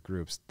associated in those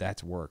groups,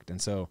 that's worked.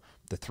 And so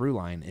the through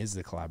line is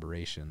the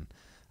collaboration.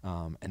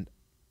 And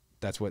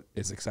that's what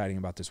is exciting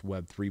about this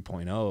Web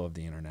 3.0 of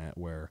the internet,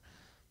 where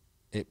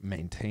it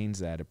maintains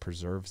that, it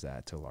preserves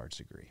that to a large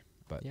degree.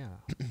 But yeah,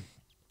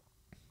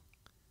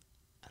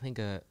 I think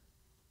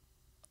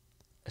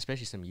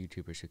especially some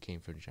YouTubers who came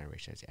from the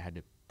generation had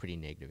a pretty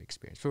negative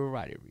experience for a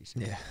variety of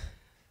reasons. Yeah,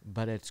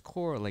 but at its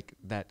core, like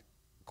that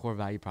core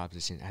value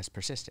proposition has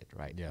persisted,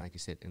 right? Yeah, like you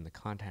said, in the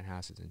content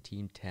houses, in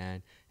Team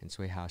 10, and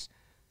Sway House,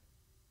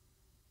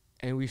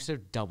 and we've sort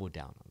of doubled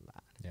down on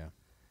that. Yeah,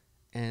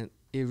 and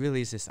it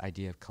really is this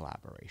idea of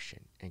collaboration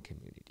and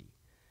community.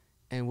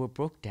 And what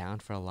broke down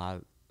for a lot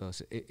of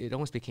those, it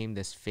almost became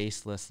this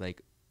faceless,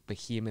 like,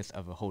 behemoth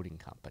of a holding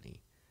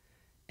company.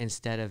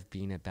 Instead of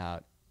being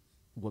about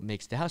what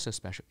makes the house so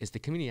special is the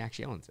community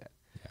actually owns it.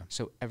 Yeah.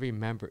 So every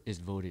member is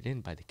voted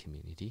in by the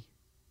community.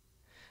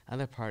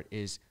 Another part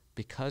is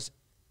because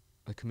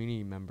the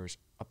community members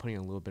are putting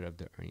a little bit of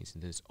their earnings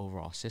into this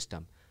overall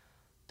system,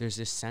 there's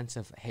this sense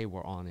of, hey,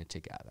 we're all in it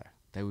together,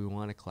 that we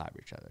want to collaborate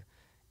with each other.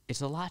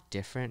 It's a lot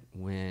different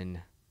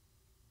when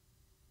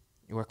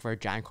you work for a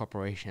giant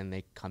corporation,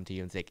 they come to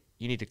you and say,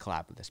 you need to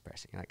collab with this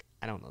person. You're like,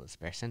 I don't know this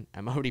person.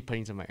 I'm already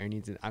putting some of my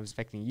earnings in. I'm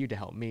expecting you to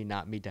help me,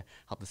 not me to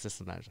help the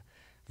system.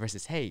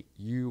 Versus, hey,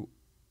 you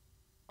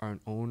are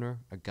an owner,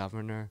 a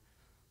governor.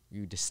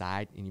 You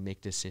decide and you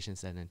make decisions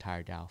that an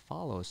entire DAO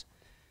follows.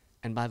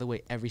 And by the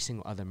way, every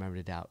single other member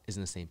of the DAO is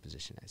in the same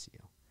position as you.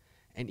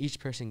 And each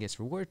person gets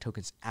reward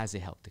tokens as they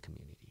help the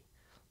community.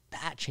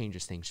 That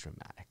changes things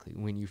dramatically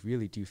when you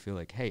really do feel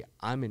like, hey,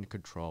 I'm in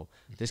control.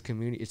 This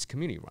community, it's a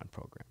community-run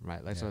program,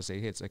 right? That's what I say.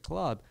 Hey, it's a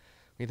club.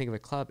 When you think of a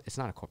club, it's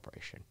not a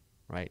corporation,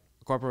 right?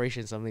 A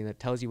corporation is something that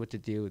tells you what to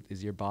do,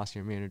 is your boss,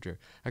 your manager.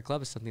 A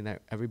club is something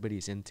that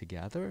everybody's in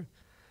together.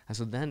 And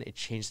so then it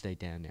changed the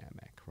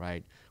dynamic,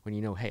 right? When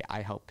you know, hey,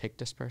 I help pick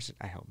this person,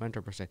 I help mentor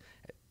a person.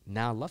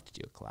 Now I'd love to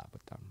do a collab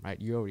with them, right?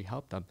 You already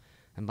helped them.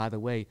 And by the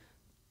way,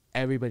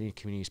 everybody in the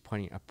community is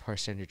putting a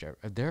percentage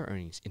of their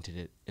earnings into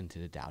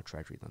the DAO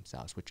treasury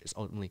themselves, which is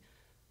ultimately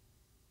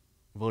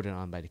voted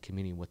on by the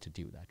community what to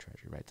do with that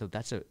treasury, right? So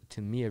that's,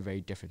 to me, a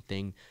very different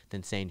thing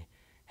than saying,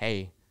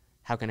 hey,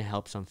 how can I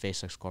help some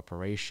faceless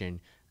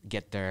corporation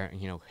get their,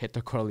 hit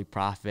their quarterly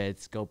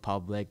profits, go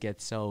public,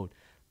 get sold?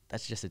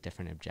 That's just a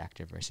different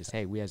objective versus,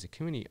 hey, we as a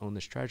community own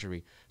this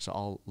treasury,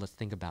 so let's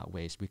think about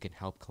ways we can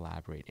help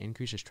collaborate,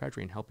 increase this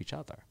treasury, and help each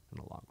other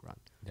in the long run.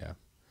 Yeah.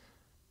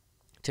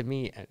 To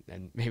me,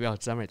 and maybe I'll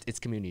summarize, it's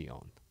community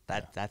owned.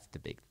 That's the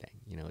big thing.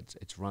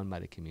 It's run by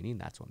the community,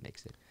 and that's what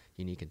makes it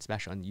unique and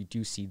special. And you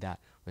do see that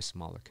with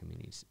smaller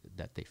communities,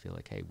 that they feel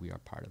like, hey, we are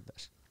part of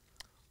this.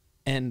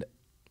 And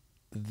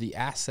the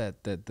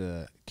asset that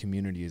the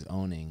community is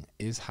owning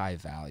is high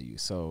value.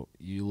 So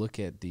you look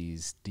at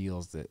these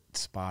deals that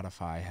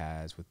Spotify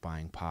has with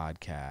buying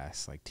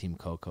podcasts, like Team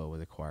Coco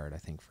was acquired, I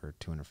think, for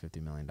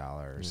 $250 million.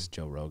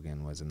 Joe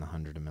Rogan was in the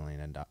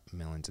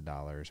millions of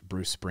dollars.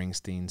 Bruce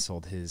Springsteen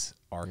sold his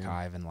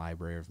archive and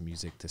library of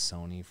music to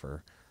Sony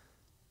for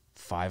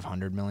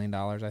 $500 million,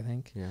 I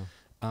think.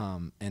 Yeah.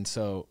 And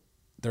so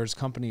there's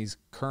companies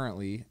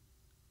currently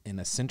in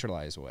a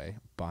centralized way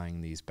buying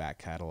these back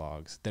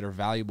catalogs that are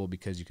valuable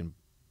because you can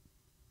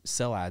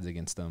sell ads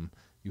against them.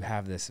 You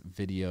have this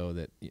video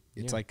that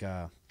it's like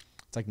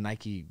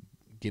Nike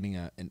getting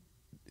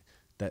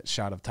that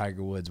shot of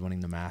Tiger Woods winning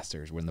the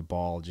Masters when the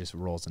ball just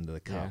rolls into the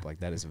cup. Like,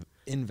 that is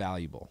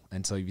invaluable.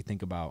 And so if you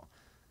think about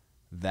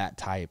that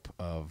type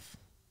of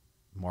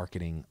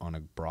marketing on a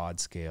broad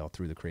scale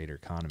through the creator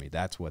economy,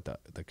 that's what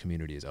the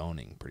community is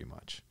owning pretty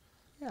much.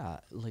 Yeah,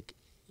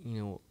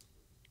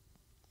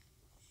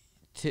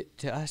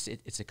 to us,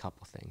 it's a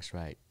couple things,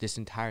 right? This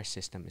entire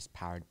system is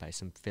powered by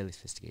some fairly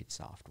sophisticated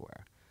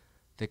software.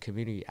 The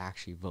community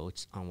actually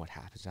votes on what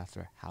happens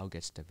after, how it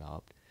gets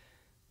developed.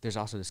 There's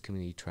also this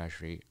community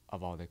treasury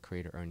of all the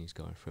creator earnings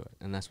going through it,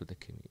 and that's what the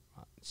community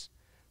runs,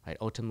 right?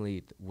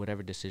 Ultimately,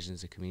 whatever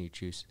decisions the community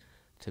choose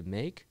to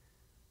make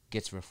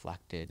gets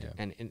reflected.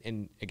 Yeah.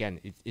 And again,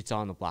 it's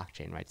on the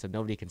blockchain, right? So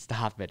nobody can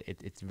stop it.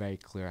 It's very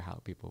clear how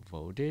people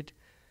voted.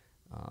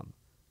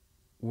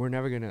 We're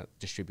never going to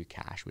distribute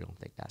cash. We don't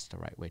think that's the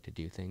right way to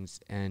do things.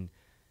 And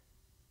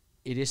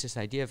it is this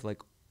idea of,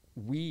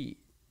 we,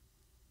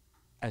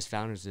 as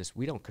founders of this,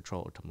 we don't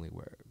control ultimately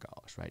where it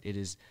goes, right? It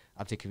is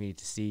up to community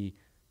to see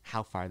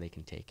how far they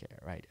can take it,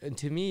 right? And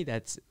to me,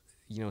 that's,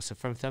 so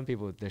from some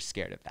people, they're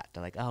scared of that.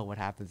 They're like, oh, what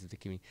happens with the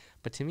community?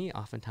 But to me,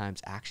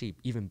 oftentimes, actually,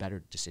 even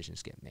better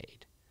decisions get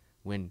made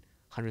when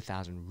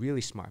 100,000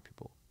 really smart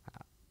people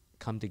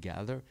come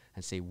together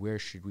and say, where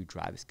should we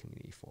drive this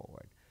community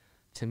forward?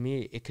 To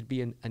me, it could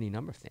be any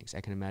number of things.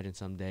 I can imagine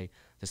someday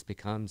this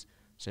becomes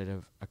sort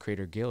of a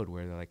creator guild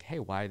where they're like, hey,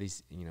 why are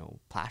these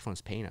platforms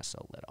paying us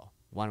so little?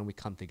 Why don't we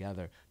come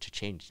together to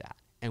change that?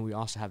 And we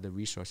also have the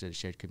resources of the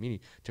shared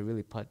community to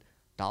really put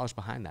dollars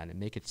behind that and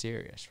make it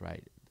serious,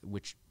 right?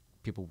 Which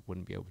people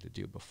wouldn't be able to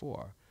do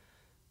before.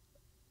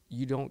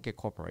 You don't get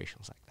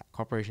corporations like that.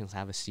 Corporations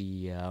have a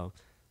CEO,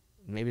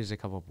 maybe there's a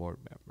couple of board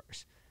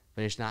members,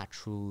 but it's not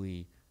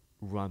truly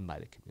run by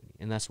the community.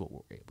 And that's what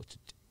we're able to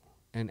do.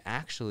 And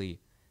actually,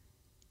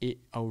 it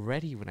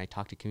already, when I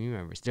talk to community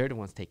members, they're the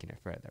ones taking it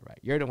further, right?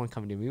 You're the one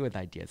coming to me with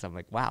ideas. I'm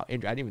like, wow,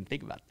 Andrew, I didn't even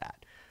think about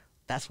that.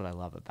 That's what I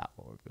love about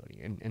what we're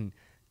building. And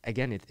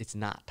again, it's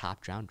not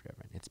top-down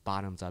driven. It's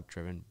bottoms-up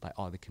driven by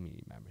all the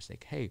community members.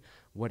 Like, hey,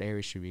 what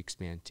areas should we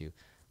expand to?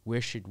 Where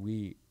should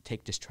we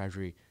take this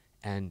treasury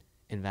and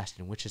invest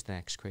in? Which is the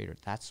next creator?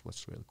 That's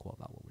what's really cool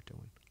about what we're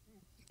doing.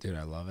 Dude,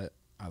 I love it.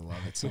 I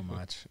love it so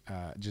much.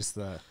 Just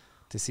to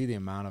see the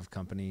amount of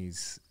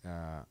companies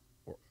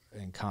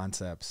and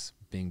concepts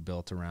being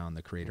built around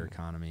the creator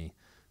economy.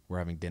 We're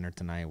having dinner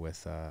tonight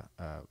with a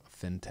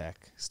fintech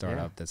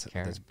startup that's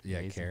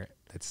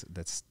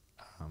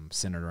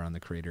centered around the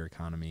creator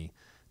economy.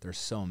 There's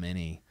so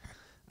many,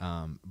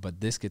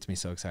 but this gets me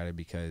so excited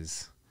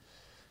because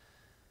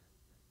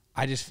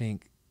I just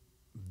think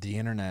the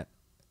internet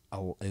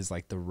is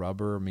like the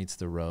rubber meets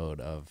the road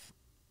of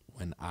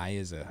when I,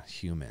 as a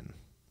human,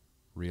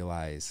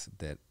 realize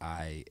that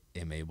I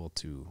am able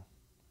to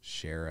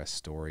share a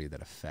story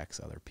that affects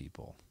other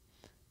people.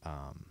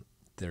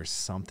 There's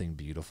something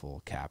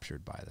beautiful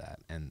captured by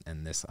that,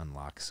 and this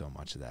unlocks so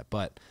much of that.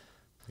 But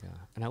yeah,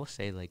 and I will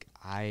say,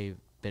 I've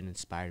been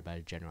inspired by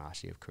the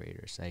generosity of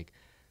creators.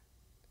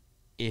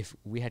 If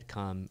we had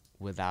come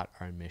without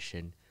our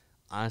mission,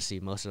 honestly,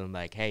 most of them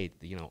hey,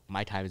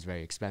 my time is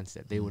very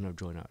expensive. They wouldn't have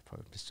joined our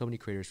program. So many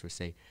creators would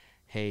say,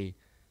 hey,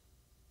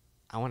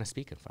 I want to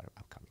speak in front of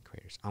upcoming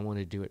creators. I want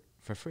to do it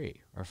for free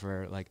or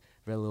for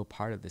very little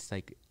part of this.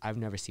 I've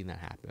never seen that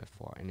happen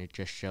before. And it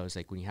just shows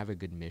when you have a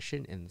good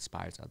mission, it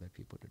inspires other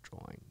people to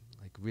join.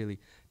 Really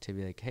to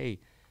be hey,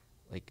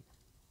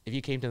 if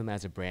you came to them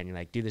as a brand,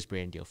 you're do this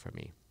brand deal for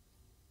me.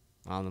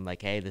 I'm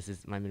hey, this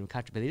is my minimum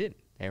contract. But they didn't.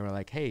 And we're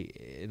like,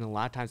 hey, and a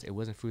lot of times it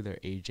wasn't through their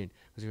agent,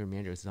 it was their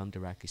manager, it was them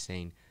directly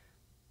saying,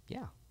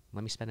 yeah,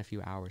 let me spend a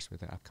few hours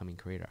with an upcoming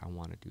creator. I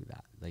want to do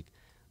that. Like,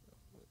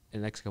 in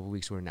the next couple of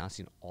weeks, we're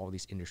announcing all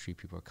these industry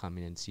people are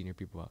coming in, senior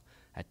people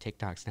at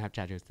TikTok,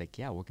 Snapchat. It's like,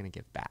 yeah, we're going to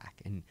give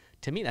back. And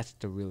to me, that's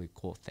the really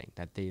cool thing,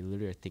 that they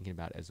literally are thinking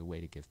about it as a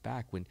way to give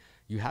back. When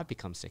you have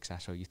become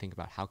successful, you think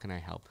about, how can I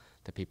help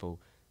the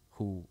people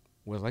who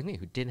were like me,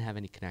 who didn't have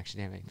any connection,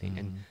 didn't have anything.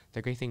 And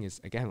the great thing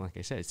is, again, like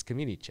I said, it's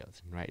community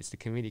children, right? It's the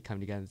community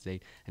coming together and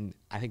say, and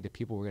I think the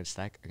people we're going to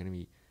select are going to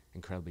be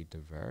incredibly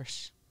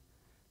diverse.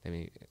 They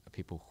may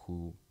people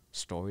who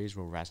stories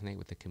will resonate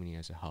with the community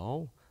as a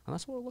whole. And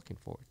that's what we're looking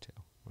forward to,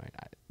 right?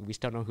 We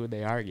still don't know who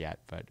they are yet,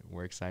 but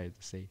we're excited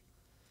to see.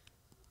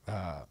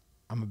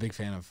 I'm a big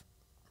fan of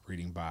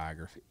reading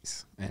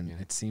biographies, and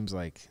it seems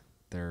like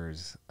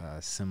there's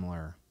a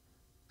similar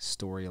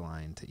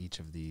storyline to each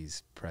of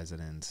these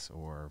presidents,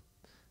 or,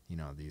 you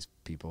know, these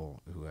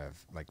people who have,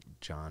 like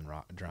John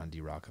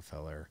D.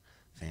 Rockefeller,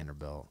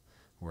 Vanderbilt,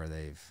 where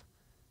they've,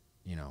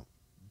 you know,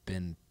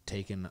 been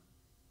taken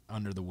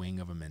under the wing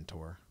of a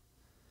mentor,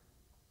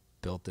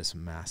 built this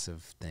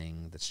massive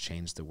thing that's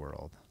changed the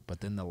world.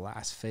 But then the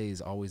last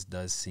phase always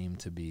does seem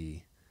to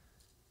be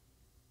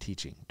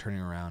teaching,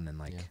 turning around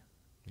and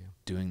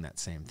doing that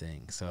same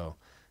thing. So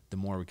the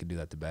more we could do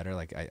that, the better.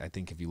 Like, I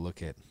think if you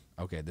look at,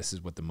 okay, this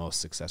is what the most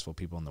successful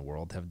people in the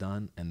world have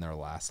done in their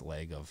last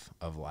leg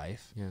of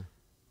life. Yeah.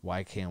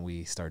 Why can't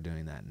we start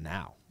doing that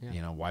now? Yeah.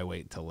 You know, why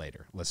wait till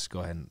later? Let's go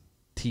ahead and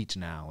teach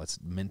now. Let's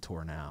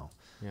mentor now.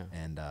 Yeah.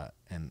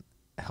 And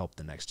help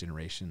the next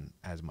generation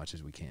as much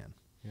as we can.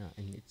 Yeah,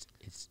 and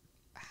it's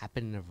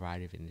happened in a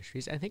variety of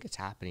industries. I think it's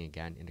happening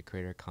again in the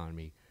creator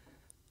economy.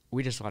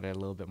 We just wanted a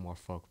little bit more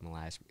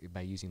formalized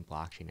by using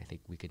blockchain. I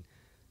think we could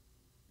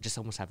just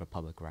almost have a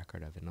public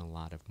record of it in a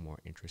lot of more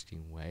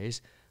interesting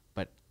ways.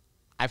 But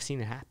I've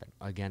seen it happen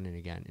again and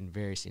again in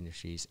various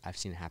industries. I've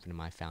seen it happen in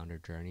my founder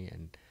journey,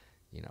 and,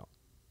 you know,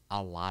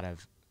 a lot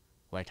of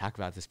what I talk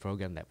about this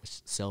program that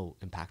was so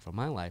impactful in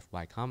my life,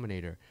 Y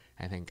Combinator.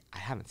 I think I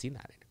haven't seen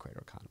that in the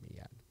creator economy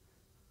yet.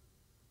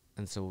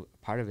 And so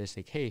part of it is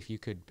like, hey, if you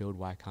could build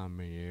Y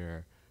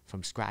Combinator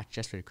from scratch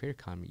just for the creator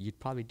economy, you'd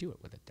probably do it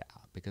with a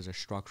DAO, because there's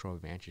structural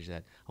advantages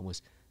that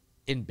almost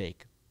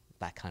in-bake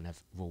that kind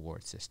of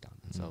reward system.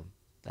 And so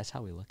that's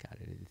how we look at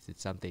it.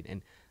 It's something,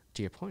 and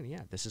to your point,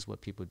 yeah, this is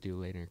what people do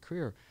later in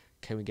career.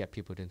 Can we get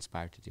people to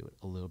inspire to do it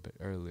a little bit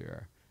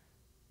earlier?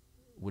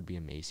 Would be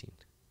amazing.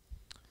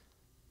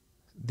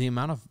 The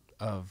amount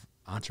of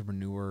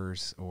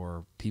entrepreneurs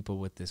or people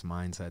with this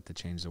mindset to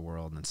change the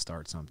world and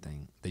start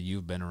something that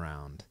you've been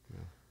around,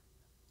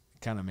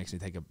 kind of makes me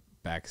take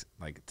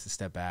to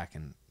step back,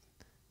 and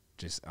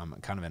just, I'm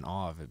kind of in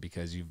awe of it,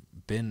 because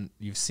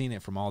you've seen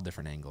it from all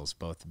different angles,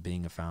 both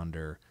being a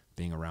founder,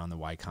 being around the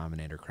Y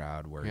Combinator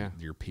crowd where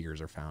your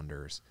peers are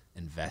founders,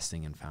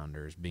 investing in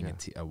founders, being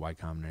a Y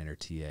Combinator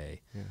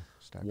TA.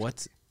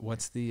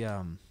 What's the,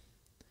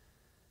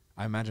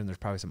 I imagine there's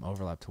probably some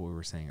overlap to what we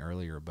were saying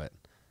earlier, but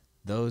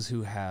those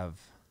who have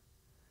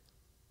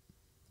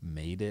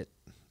made it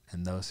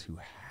and those who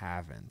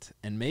haven't,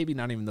 and maybe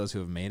not even those who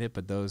have made it,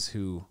 but those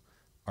who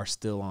are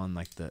still on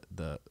like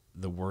the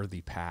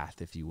worthy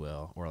path, if you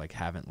will, or like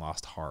haven't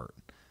lost heart,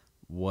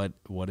 what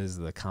is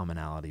the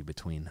commonality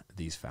between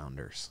these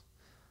founders?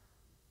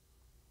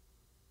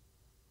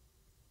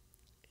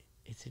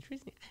 It's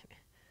interesting.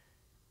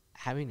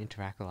 Having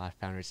interacted with a lot of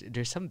founders,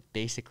 there's some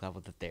basic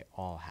level that they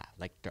all have.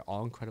 Like, they're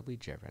all incredibly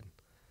driven.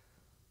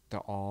 They're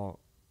all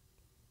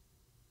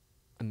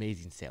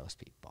amazing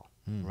salespeople,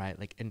 right?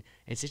 Like, and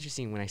it's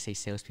interesting when I say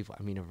salespeople,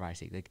 I mean a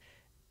variety. Like,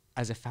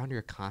 as a founder,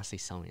 you're constantly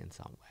selling in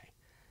some way.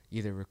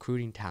 Either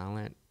recruiting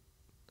talent,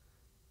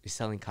 you're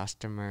selling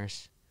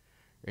customers,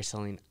 you're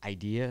selling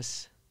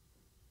ideas.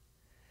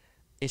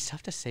 It's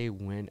tough to say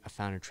when a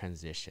founder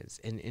transitions,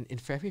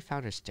 and for every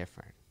founder, it's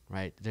different,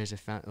 right? There's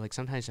like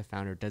sometimes a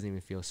founder doesn't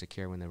even feel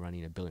secure when they're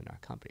running a $1 billion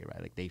company,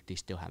 right? Like they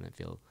still haven't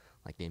feel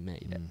like they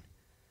made it.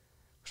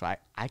 So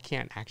I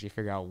can't actually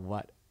figure out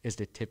what is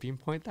the tipping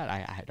point. That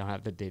I don't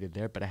have the data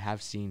there, but I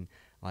have seen,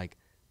 like,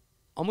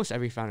 almost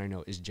every founder I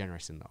know is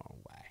generous in their own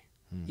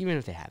way, even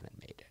if they haven't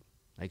made it.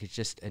 Like, it's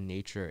just a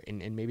nature,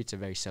 and maybe it's a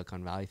very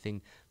Silicon Valley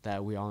thing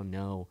that we all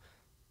know,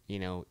 you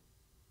know,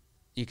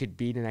 you could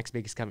be the next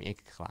biggest company, it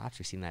could collapse.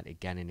 We've seen that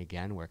again and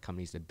again, where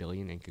companies $1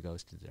 billion and could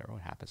goes to zero.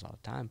 It happens all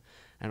the time.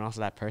 And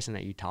also that person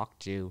that you talk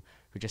to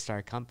who just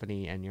started a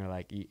company and you're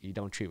like, you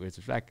don't treat with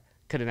respect,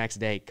 could the next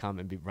day come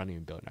and be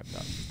running $1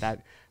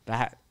 billion.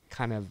 That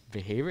kind of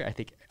behavior, I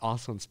think,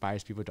 also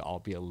inspires people to all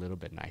be a little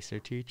bit nicer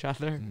to each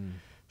other.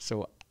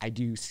 So I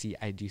do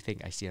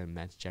think I see an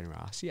immense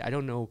generosity. I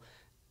don't know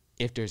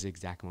if there's an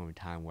exact moment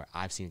in time where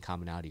I've seen a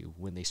commonality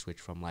when they switch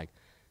from like,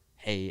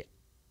 hey,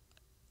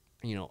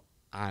 you know,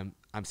 I'm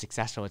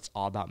successful, it's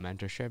all about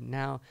mentorship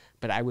now.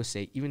 But I would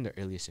say even the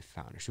earliest of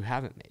founders who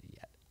haven't made it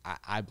yet,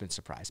 I've been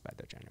surprised by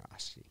their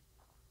generosity.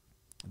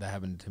 That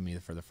happened to me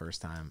for the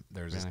first time.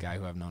 There was this guy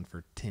who I've known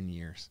for 10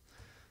 years.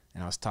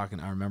 And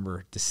I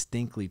remember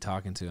distinctly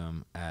talking to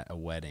him at a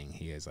wedding.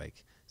 He was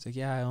like,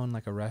 yeah, I own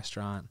like a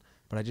restaurant.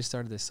 but I just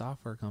started this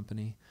software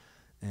company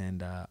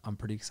and I'm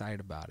pretty excited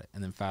about it.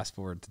 And then fast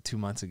forward to 2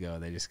 months ago,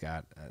 they just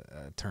got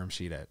a term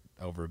sheet at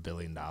over $1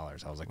 billion. I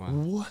was like, wow.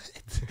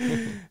 What?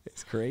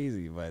 It's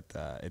crazy, but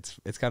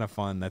it's kind of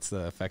fun. That's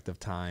the effect of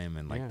time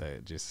and like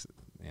the just,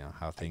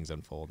 how things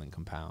unfold and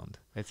compound.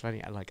 It's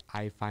funny.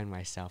 I find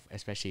myself,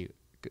 especially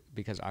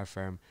because our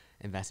firm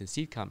invests in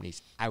seed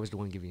companies, I was the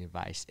one giving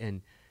advice.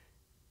 And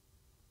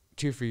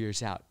 2 or 3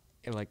 years out,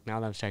 and like now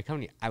that I'm starting a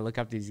company, I look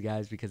up to these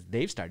guys because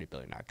they've started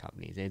building our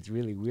companies. And it's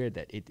really weird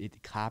that it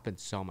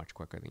happens so much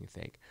quicker than you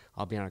think.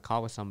 I'll be on a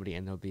call with somebody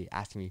and they'll be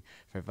asking me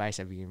for advice.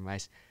 I'll be giving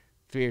advice.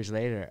 3 years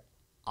later,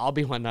 I'll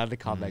be on another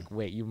call like,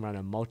 wait, you run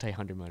a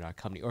multi-$100 million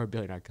company or $1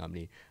 billion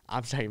company.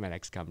 I'm starting my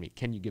next company.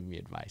 Can you give me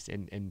advice?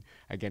 And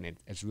again,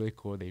 it's really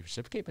cool. They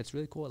reciprocate, but it's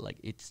really cool. Like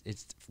it's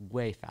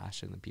way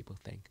faster than people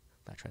think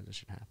that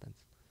transition happens.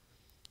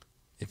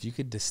 If you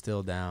could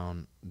distill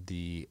down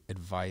the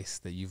advice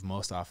that you've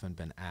most often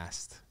been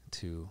asked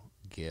to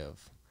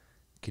give,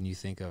 can you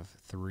think of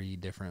 3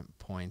 different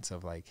points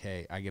of like,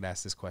 hey, I get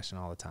asked this question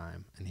all the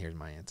time, and here's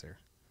my answer?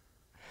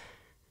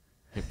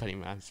 You're putting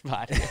me on the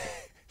spot.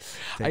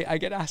 I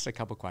get asked a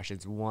couple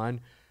questions. One,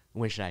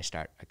 when should I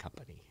start a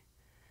company?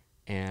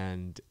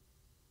 And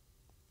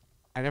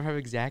I never have an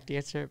exact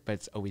answer, but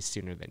it's always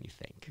sooner than you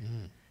think.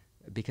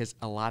 Because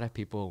a lot of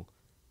people,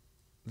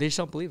 they just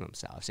don't believe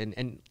themselves.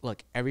 And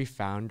look, every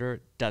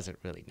founder doesn't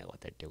really know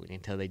what they're doing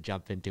until they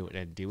jump into it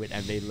and do it,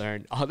 and they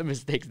learn all the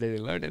mistakes that they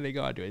learn, and they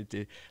go on to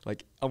it.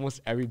 Like almost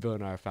every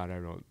billionaire founder I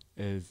know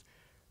is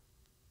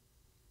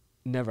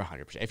never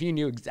 100%. If you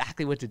knew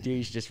exactly what to do,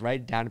 you should just write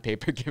it down on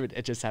paper, give it,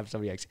 and just have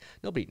somebody else.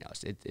 Nobody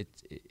knows. It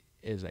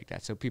is like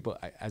that. So people,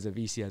 as a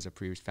VC, as a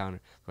previous founder,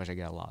 of course I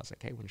get a lot. It's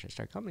like, hey, when should I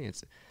start a company?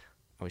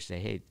 I would say,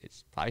 hey,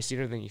 it's probably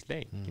sooner than you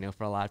think.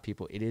 For a lot of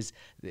people, it is.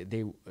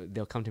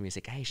 They'll come to me and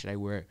say, hey, should I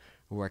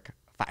work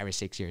 5 or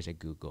 6 years at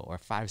Google or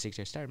 5 or 6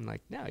 years start? I'm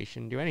like, no, you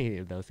shouldn't do any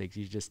of those things.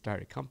 You just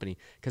start a company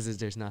because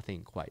there's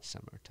nothing quite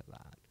similar to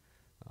that.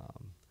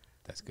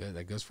 That's good.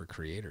 That goes for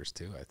creators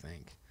too, I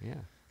think. Yeah.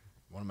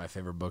 One of my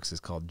favorite books is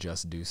called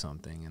Just Do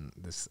Something, and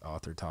this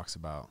author talks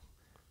about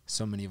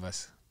so many of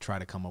us try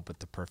to come up with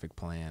the perfect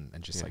plan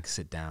and just like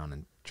sit down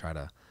and try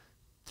to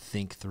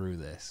think through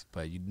this,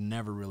 but you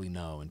never really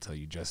know until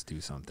you just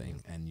do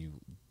something and you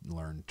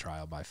learn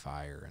trial by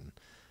fire and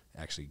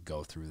actually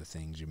go through the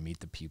things. You meet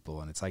the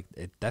people, and it's like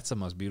that's the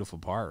most beautiful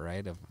part,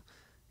 right? Of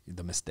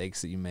the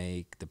mistakes that you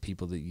make, the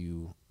people that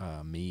you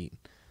meet.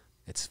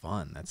 It's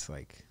fun. That's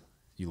like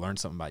you learn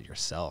something about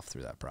yourself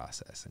through that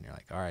process, and you're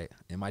like, all right,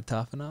 am I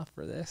tough enough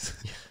for this?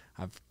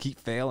 I keep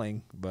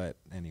failing, but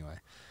anyway.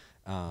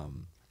 No,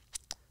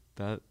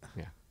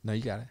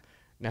 you got it.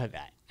 No,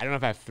 I don't know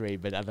if I have 3,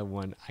 but the other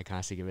one I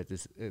constantly give it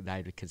this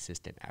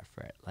consistent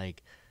effort.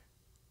 Like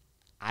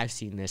I've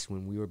seen this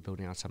when we were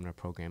building out some of the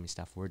programming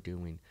stuff we're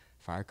doing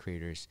for our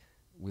creators.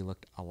 We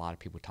looked at a lot of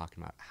people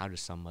talking about how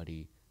does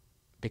somebody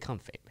become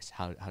famous?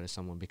 How does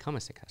someone become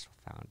a successful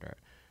founder?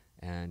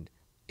 And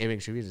it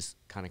makes you this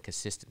kind of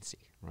consistency,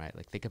 right?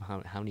 Like think of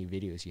how many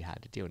videos you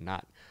had to do.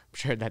 I'm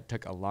sure that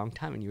took a long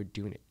time, and you were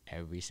doing it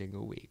every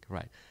single week,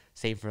 right?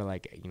 Same for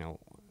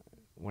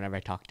whenever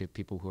I talk to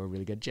people who are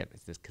really good at gym,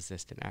 it's this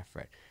consistent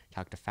effort.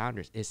 Talk to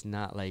founders, it's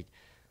not like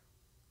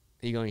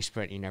you go and you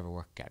sprint and you never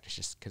work out. It's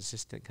just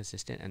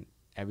consistent, and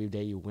every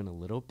day you win a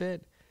little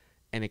bit,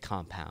 and it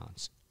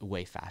compounds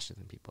way faster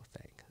than people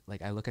think.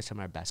 Like I look at some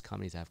of our best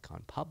companies that have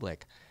gone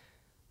public.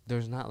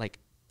 There's not like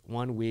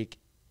 1 week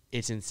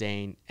it's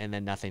insane and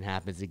then nothing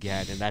happens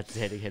again and that's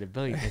it, hit $1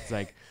 billion. It's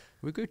like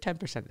we grew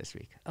 10% this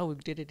week. Oh, we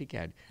did it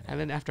again. And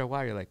then after a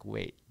while you're like,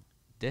 wait,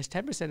 this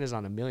 10% is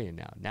on $1 million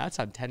now. Now it's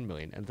on 10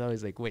 million. And then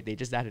it's like, wait, they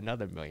just added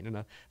another $1 million.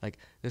 And like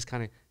this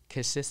kind of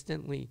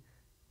consistently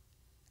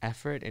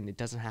effort, and it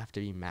doesn't have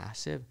to be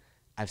massive.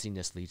 I've seen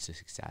this leads to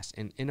success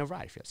in a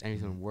variety of fields.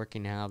 Anything from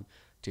working out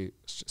to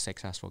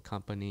successful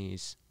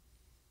companies.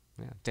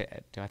 Yeah,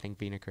 to I think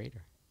being a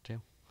creator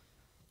too.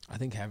 I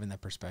think having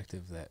that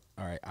perspective that,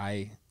 all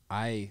right,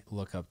 I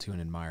look up to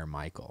and admire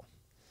Michael,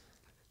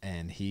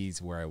 and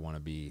he's where I want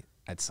to be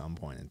at some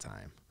point in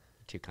time.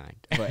 Too kind.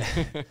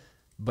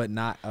 But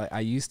not, I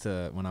used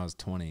to, when I was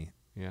 20,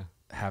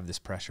 have this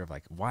pressure of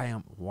like, why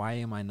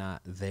am I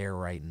not there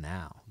right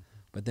now?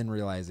 But then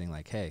realizing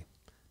like, hey,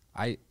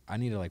 I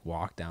need to like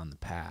walk down the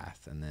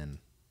path, and then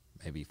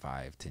maybe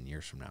 5-10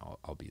 years from now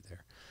I'll be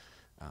there.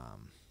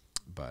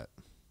 But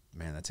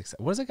man, that's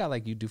exciting. What does a guy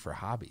like you do for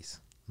hobbies,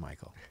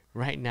 Michael?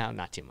 Right now,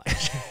 not too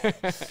much.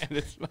 At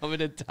this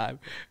moment in time,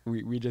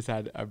 we just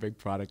had a big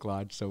product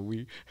launch, so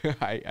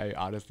I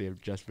honestly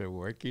have just been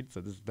working. So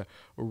this is the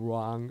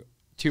wrong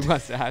 2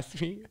 months to ask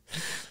me.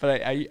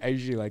 But I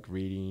usually like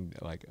reading,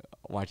 like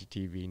watching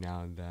TV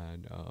now and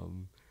then.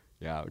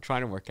 I'm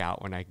trying to work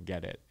out when I can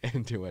get it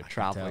into it.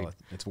 Traveling.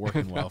 It's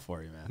working well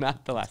for you, man.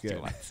 Not the last 2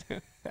 months.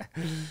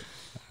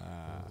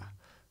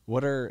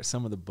 What are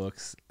some of the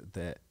books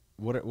that?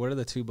 What are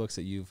the 2 books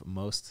that you've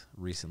most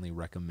recently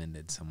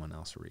recommended someone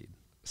else read?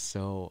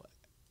 So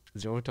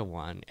 0 to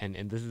 1,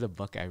 and this is a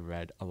book I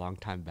read a long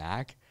time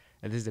back,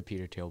 and this is a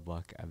Peter Thiel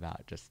book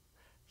about just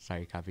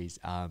starting companies.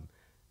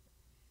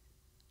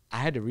 I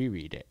had to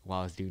reread it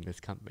while I was doing this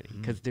company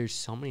because there's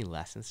so many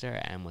lessons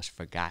there I almost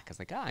forgot because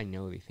like, I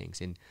know these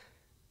things. And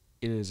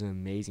it is an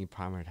amazing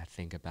primer to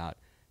think about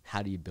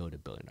how do you build a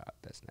 $1 billion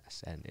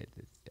business. And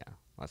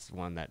that's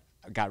one that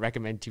got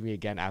recommended to me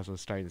again as I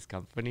was starting this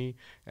company.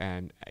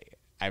 And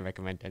I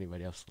recommend to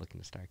anybody else looking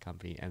to start a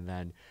company. And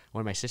then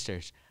one of my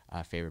sister's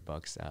favorite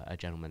books, A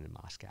Gentleman in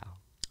Moscow.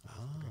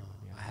 Oh,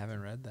 I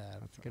haven't read that.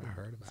 That's a good I one.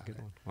 heard That's about a good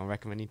it. one. I'm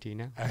recommending to you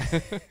now.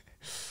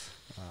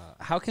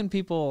 How can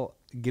people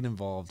get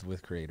involved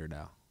with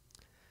CreatorDao?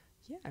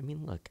 Yeah, I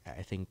mean, look,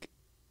 I think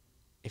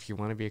if you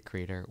want to be a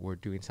creator, we're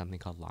doing something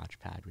called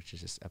Launchpad, which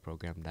is just a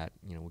program that,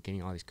 we're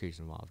getting all these creators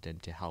involved in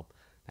to help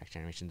next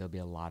generation. There'll be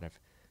a lot of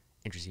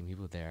interesting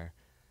people there.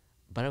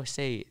 But I would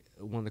say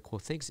one of the cool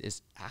things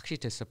is actually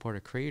to support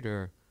a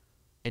creator,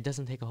 it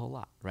doesn't take a whole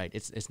lot, right?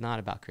 It's not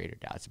about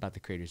CreatorDao. It's about the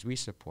creators we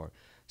support.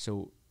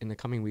 So in the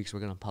coming weeks, we're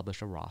going to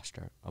publish a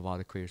roster of all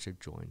the creators who've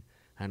joined.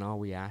 And all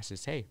we ask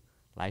is, hey,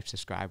 like,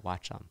 subscribe,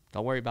 watch them.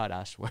 Don't worry about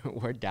us.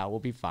 We're DAO. We'll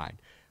be fine.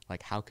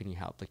 Like, how can you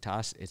help? Like, to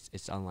us,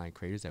 it's online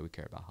creators that we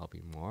care about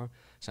helping more.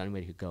 So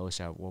anybody who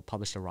goes, we'll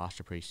publish a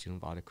roster pretty soon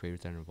of all the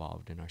creators that are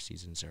involved in our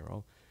season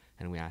 0.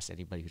 And we ask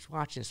anybody who's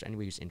watching this or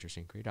anybody who's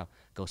interested in CreatorDao,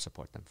 go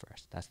support them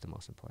first. That's the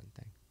most important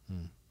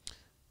thing.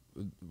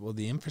 Well,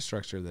 the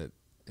infrastructure that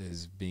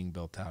is being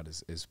built out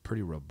is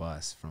pretty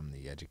robust from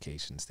the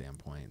education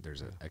standpoint.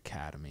 There's an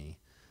academy.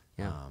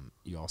 Yeah.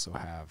 You also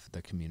have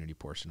the community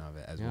portion of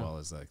it, as well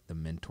as like the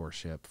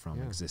mentorship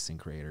from existing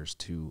creators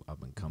to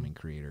up and coming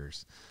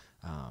creators.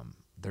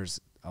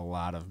 There's a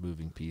lot of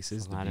moving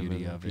pieces. The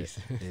beauty of it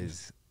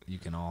is you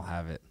can all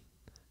have it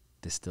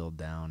distilled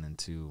down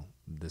into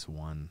this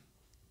one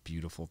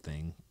beautiful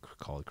thing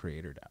called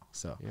CreatorDao.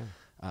 So,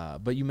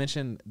 but you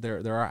mentioned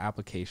there are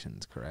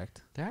applications,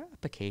 correct? There are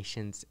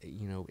applications.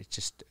 It's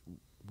just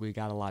we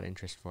got a lot of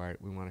interest for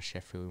it. We want to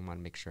shift it. We want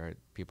to make sure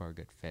people are a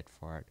good fit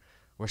for it.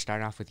 We're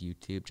starting off with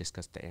YouTube just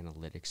because the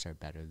analytics are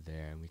better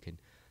there, and we could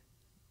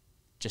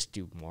just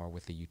do more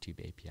with the YouTube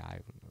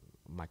API.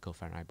 My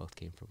co-founder and I both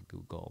came from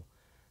Google.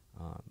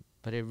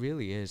 But it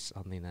really is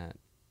something that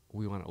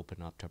we want to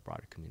open up to a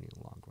broader community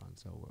in the long run.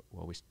 So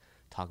we're always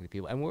talking to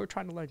people, and we're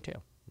trying to learn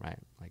too, right?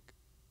 Like,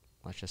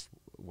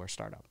 we're a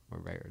startup. We're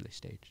very early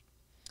stage.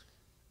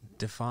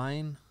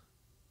 Define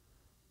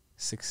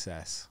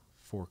success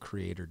for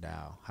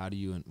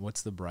CreatorDao.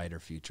 What's the brighter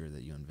future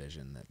that you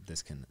envision that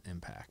this can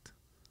impact?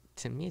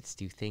 To me, it's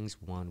two things.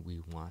 One,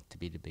 we want to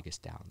be the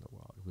biggest DAO in the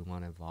world. We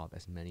want to involve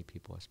as many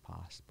people as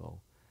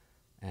possible.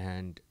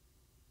 And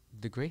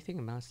the great thing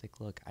about it is, like,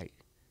 look, I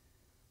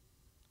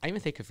even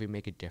think if we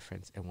make a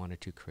difference in 1 or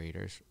 2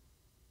 creators,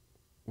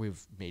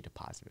 we've made a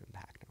positive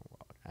impact in our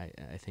world.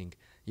 I think,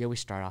 we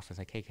start off with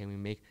like, hey, can we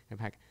make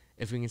impact?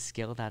 If we can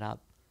scale that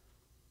up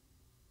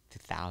to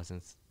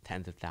thousands,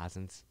 tens of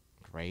thousands,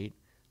 great.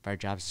 But our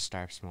job is to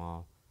start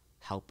small,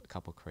 help a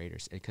couple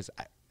creators. Because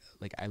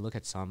I look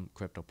at some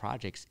crypto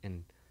projects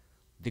and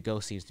the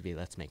goal seems to be,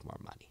 let's make more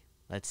money.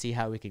 Let's see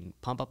how we can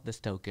pump up this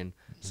token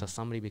so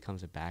somebody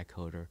becomes a bag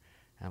coder.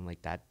 And I'm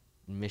like, that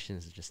mission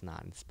is just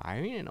not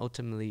inspiring, and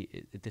ultimately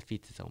it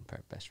defeats its own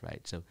purpose,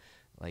 right? So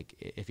like,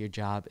 if your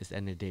job is at the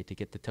end of the day to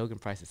get the token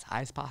price as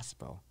high as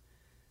possible,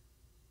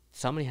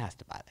 somebody has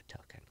to buy that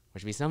token,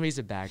 which means somebody's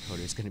a bag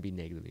coder is going to be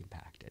negatively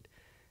impacted.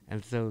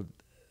 And so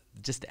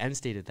just the end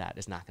state of that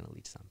is not going to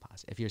lead to something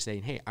positive. If you're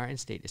saying, hey, our end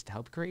state is to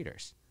help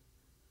creators,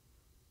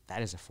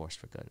 that is a force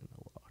for good in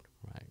the world,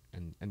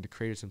 right? And the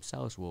creators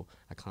themselves will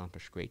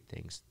accomplish great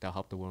things. They'll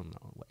help the world in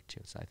their own way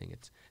too. So I think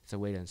it's a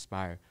way to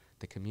inspire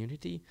the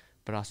community,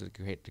 but also to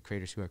create the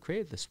creators who are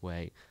created this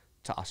way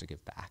to also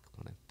give back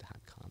when the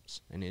time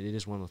comes. And it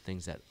is one of the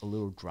things that a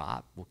little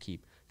drop will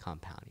keep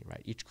compounding,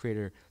 right? Each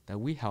creator that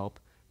we help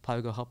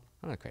probably go help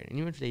another creator. And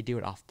even if they do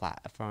it off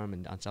platform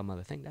and on some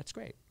other thing, that's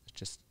great. It's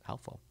just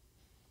helpful.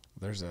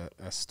 There's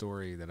a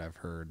story that I've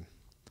heard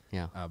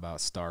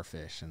about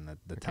starfish, and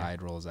the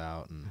tide rolls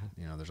out, and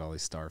there's all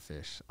these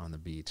starfish on the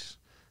beach,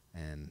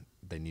 and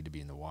they need to be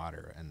in the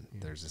water. And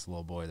there's this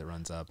little boy that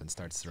runs up and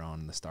starts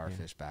throwing the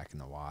starfish back in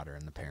the water,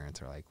 and the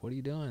parents are like, "What are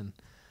you doing?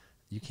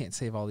 You can't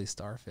save all these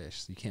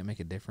starfish. You can't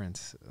make a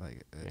difference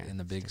in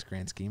the big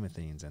grand scheme of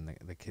things." And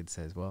the kid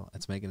says, "Well,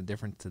 it's making a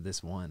difference to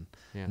this one."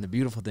 Yeah. And the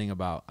beautiful thing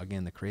about,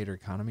 again, the creator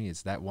economy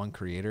is that one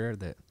creator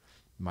that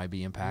might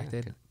be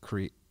impacted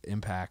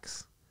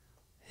impacts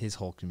his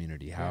whole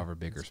community, however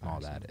big or small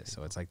that is.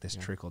 So it's like this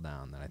trickle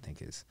down that I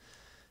think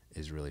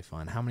is really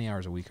fun. How many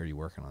hours a week are you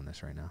working on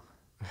this right now?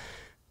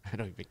 I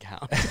don't even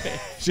count.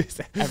 Just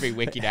every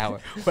waking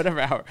hour, whatever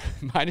hour,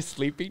 minus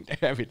sleeping,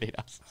 everything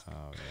else.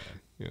 Oh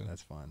man,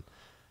 that's fun.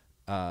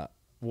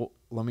 Well,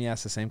 let me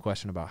ask the same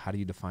question about how do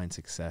you define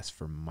success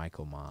for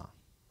Michael Ma,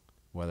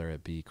 whether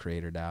it be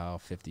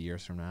CreatorDao 50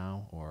 years from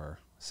now or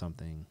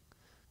something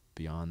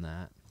beyond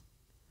that?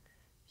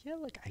 Yeah,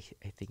 look,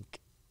 I think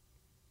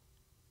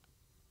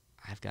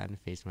I've gotten a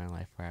phase in my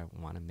life where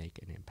I want to make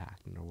an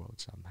impact in the world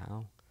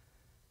somehow.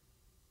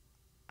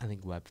 I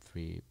think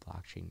Web3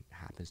 blockchain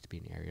happens to be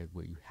an area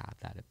where you have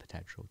that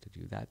potential to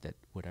do that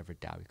whatever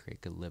DAO we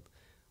create could live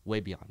way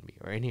beyond me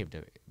or any of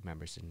the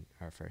members in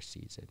our first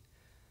season.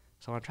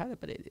 So I want to try that,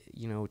 but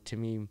to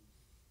me,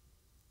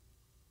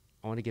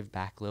 I want to give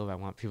back a little. I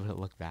want people to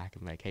look back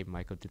and be like, hey,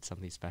 Michael did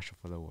something special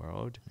for the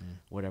world,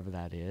 whatever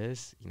that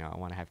is. I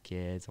want to have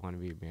kids. I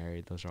want to be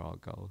married. Those are all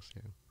goals.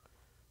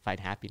 Find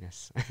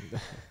happiness.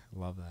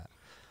 Love that.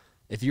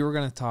 If you were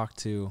going to talk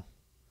to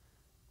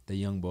the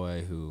young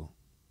boy who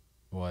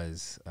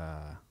was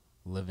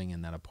living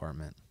in that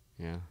apartment,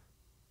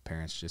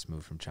 parents just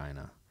moved from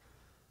China,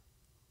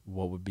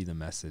 what would be the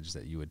message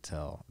that you would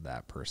tell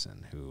that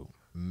person who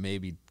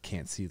maybe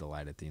can't see the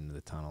light at the end of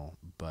the tunnel,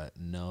 but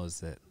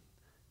knows that,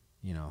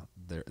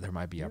 there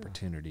might be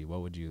opportunity?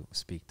 What would you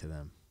speak to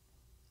them?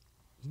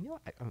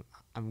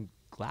 I'm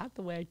glad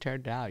the way I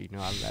turned out.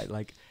 I'm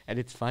like, and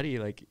it's funny,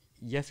 like,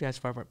 yes, we had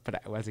far,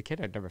 but as a kid,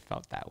 I never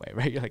felt that way,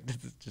 right? Like,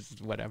 this is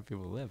just whatever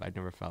people live. I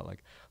never felt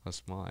like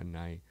small, and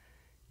I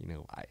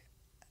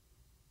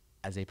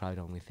as a probably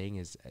the only thing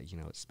is,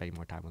 spending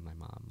more time with my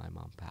mom. My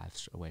mom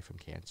passed away from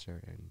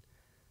cancer, and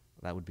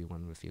that would be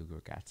one of the few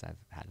regrets I've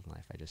had in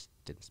life. I just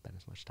didn't spend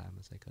as much time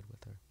as I could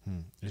with her.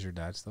 Is your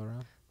dad still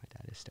around? My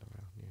dad is still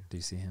around, yeah. Do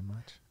you see him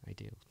much? I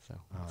do, so.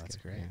 That's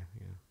great.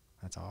 Yeah.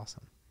 That's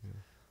awesome. Yeah.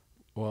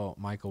 Well,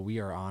 Michael, we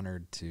are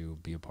honored to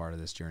be a part of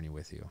this journey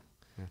with you.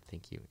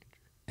 Thank you,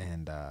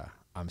 Andrew. And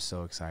I'm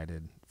so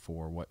excited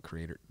for what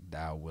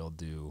CreatorDao will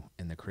do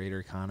in the creator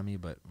economy,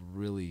 but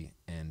really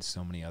in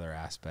so many other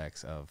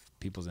aspects of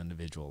people's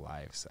individual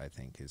lives, I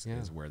think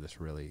is where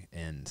this really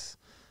ends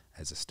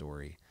as a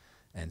story.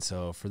 And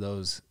so for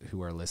those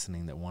who are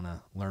listening that want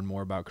to learn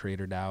more about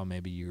CreatorDao,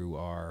 maybe you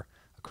are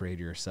a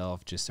creator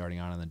yourself just starting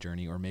out on the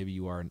journey, or maybe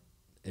you are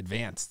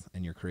advanced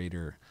in your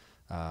creator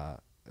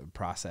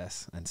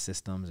process and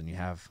systems, and you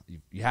have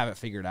it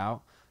figured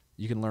out.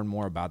 You can learn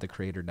more about the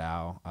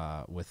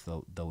CreatorDao with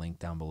the link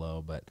down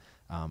below, but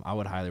I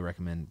would highly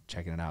recommend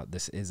checking it out.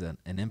 This is an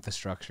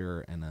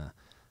infrastructure and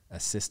a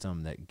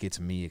system that gets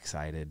me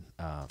excited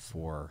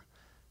for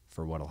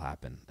what'll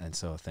happen. And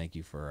so thank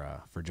you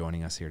for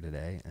joining us here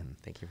today. And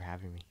thank you for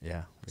having me.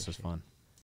 Yeah, this was fun.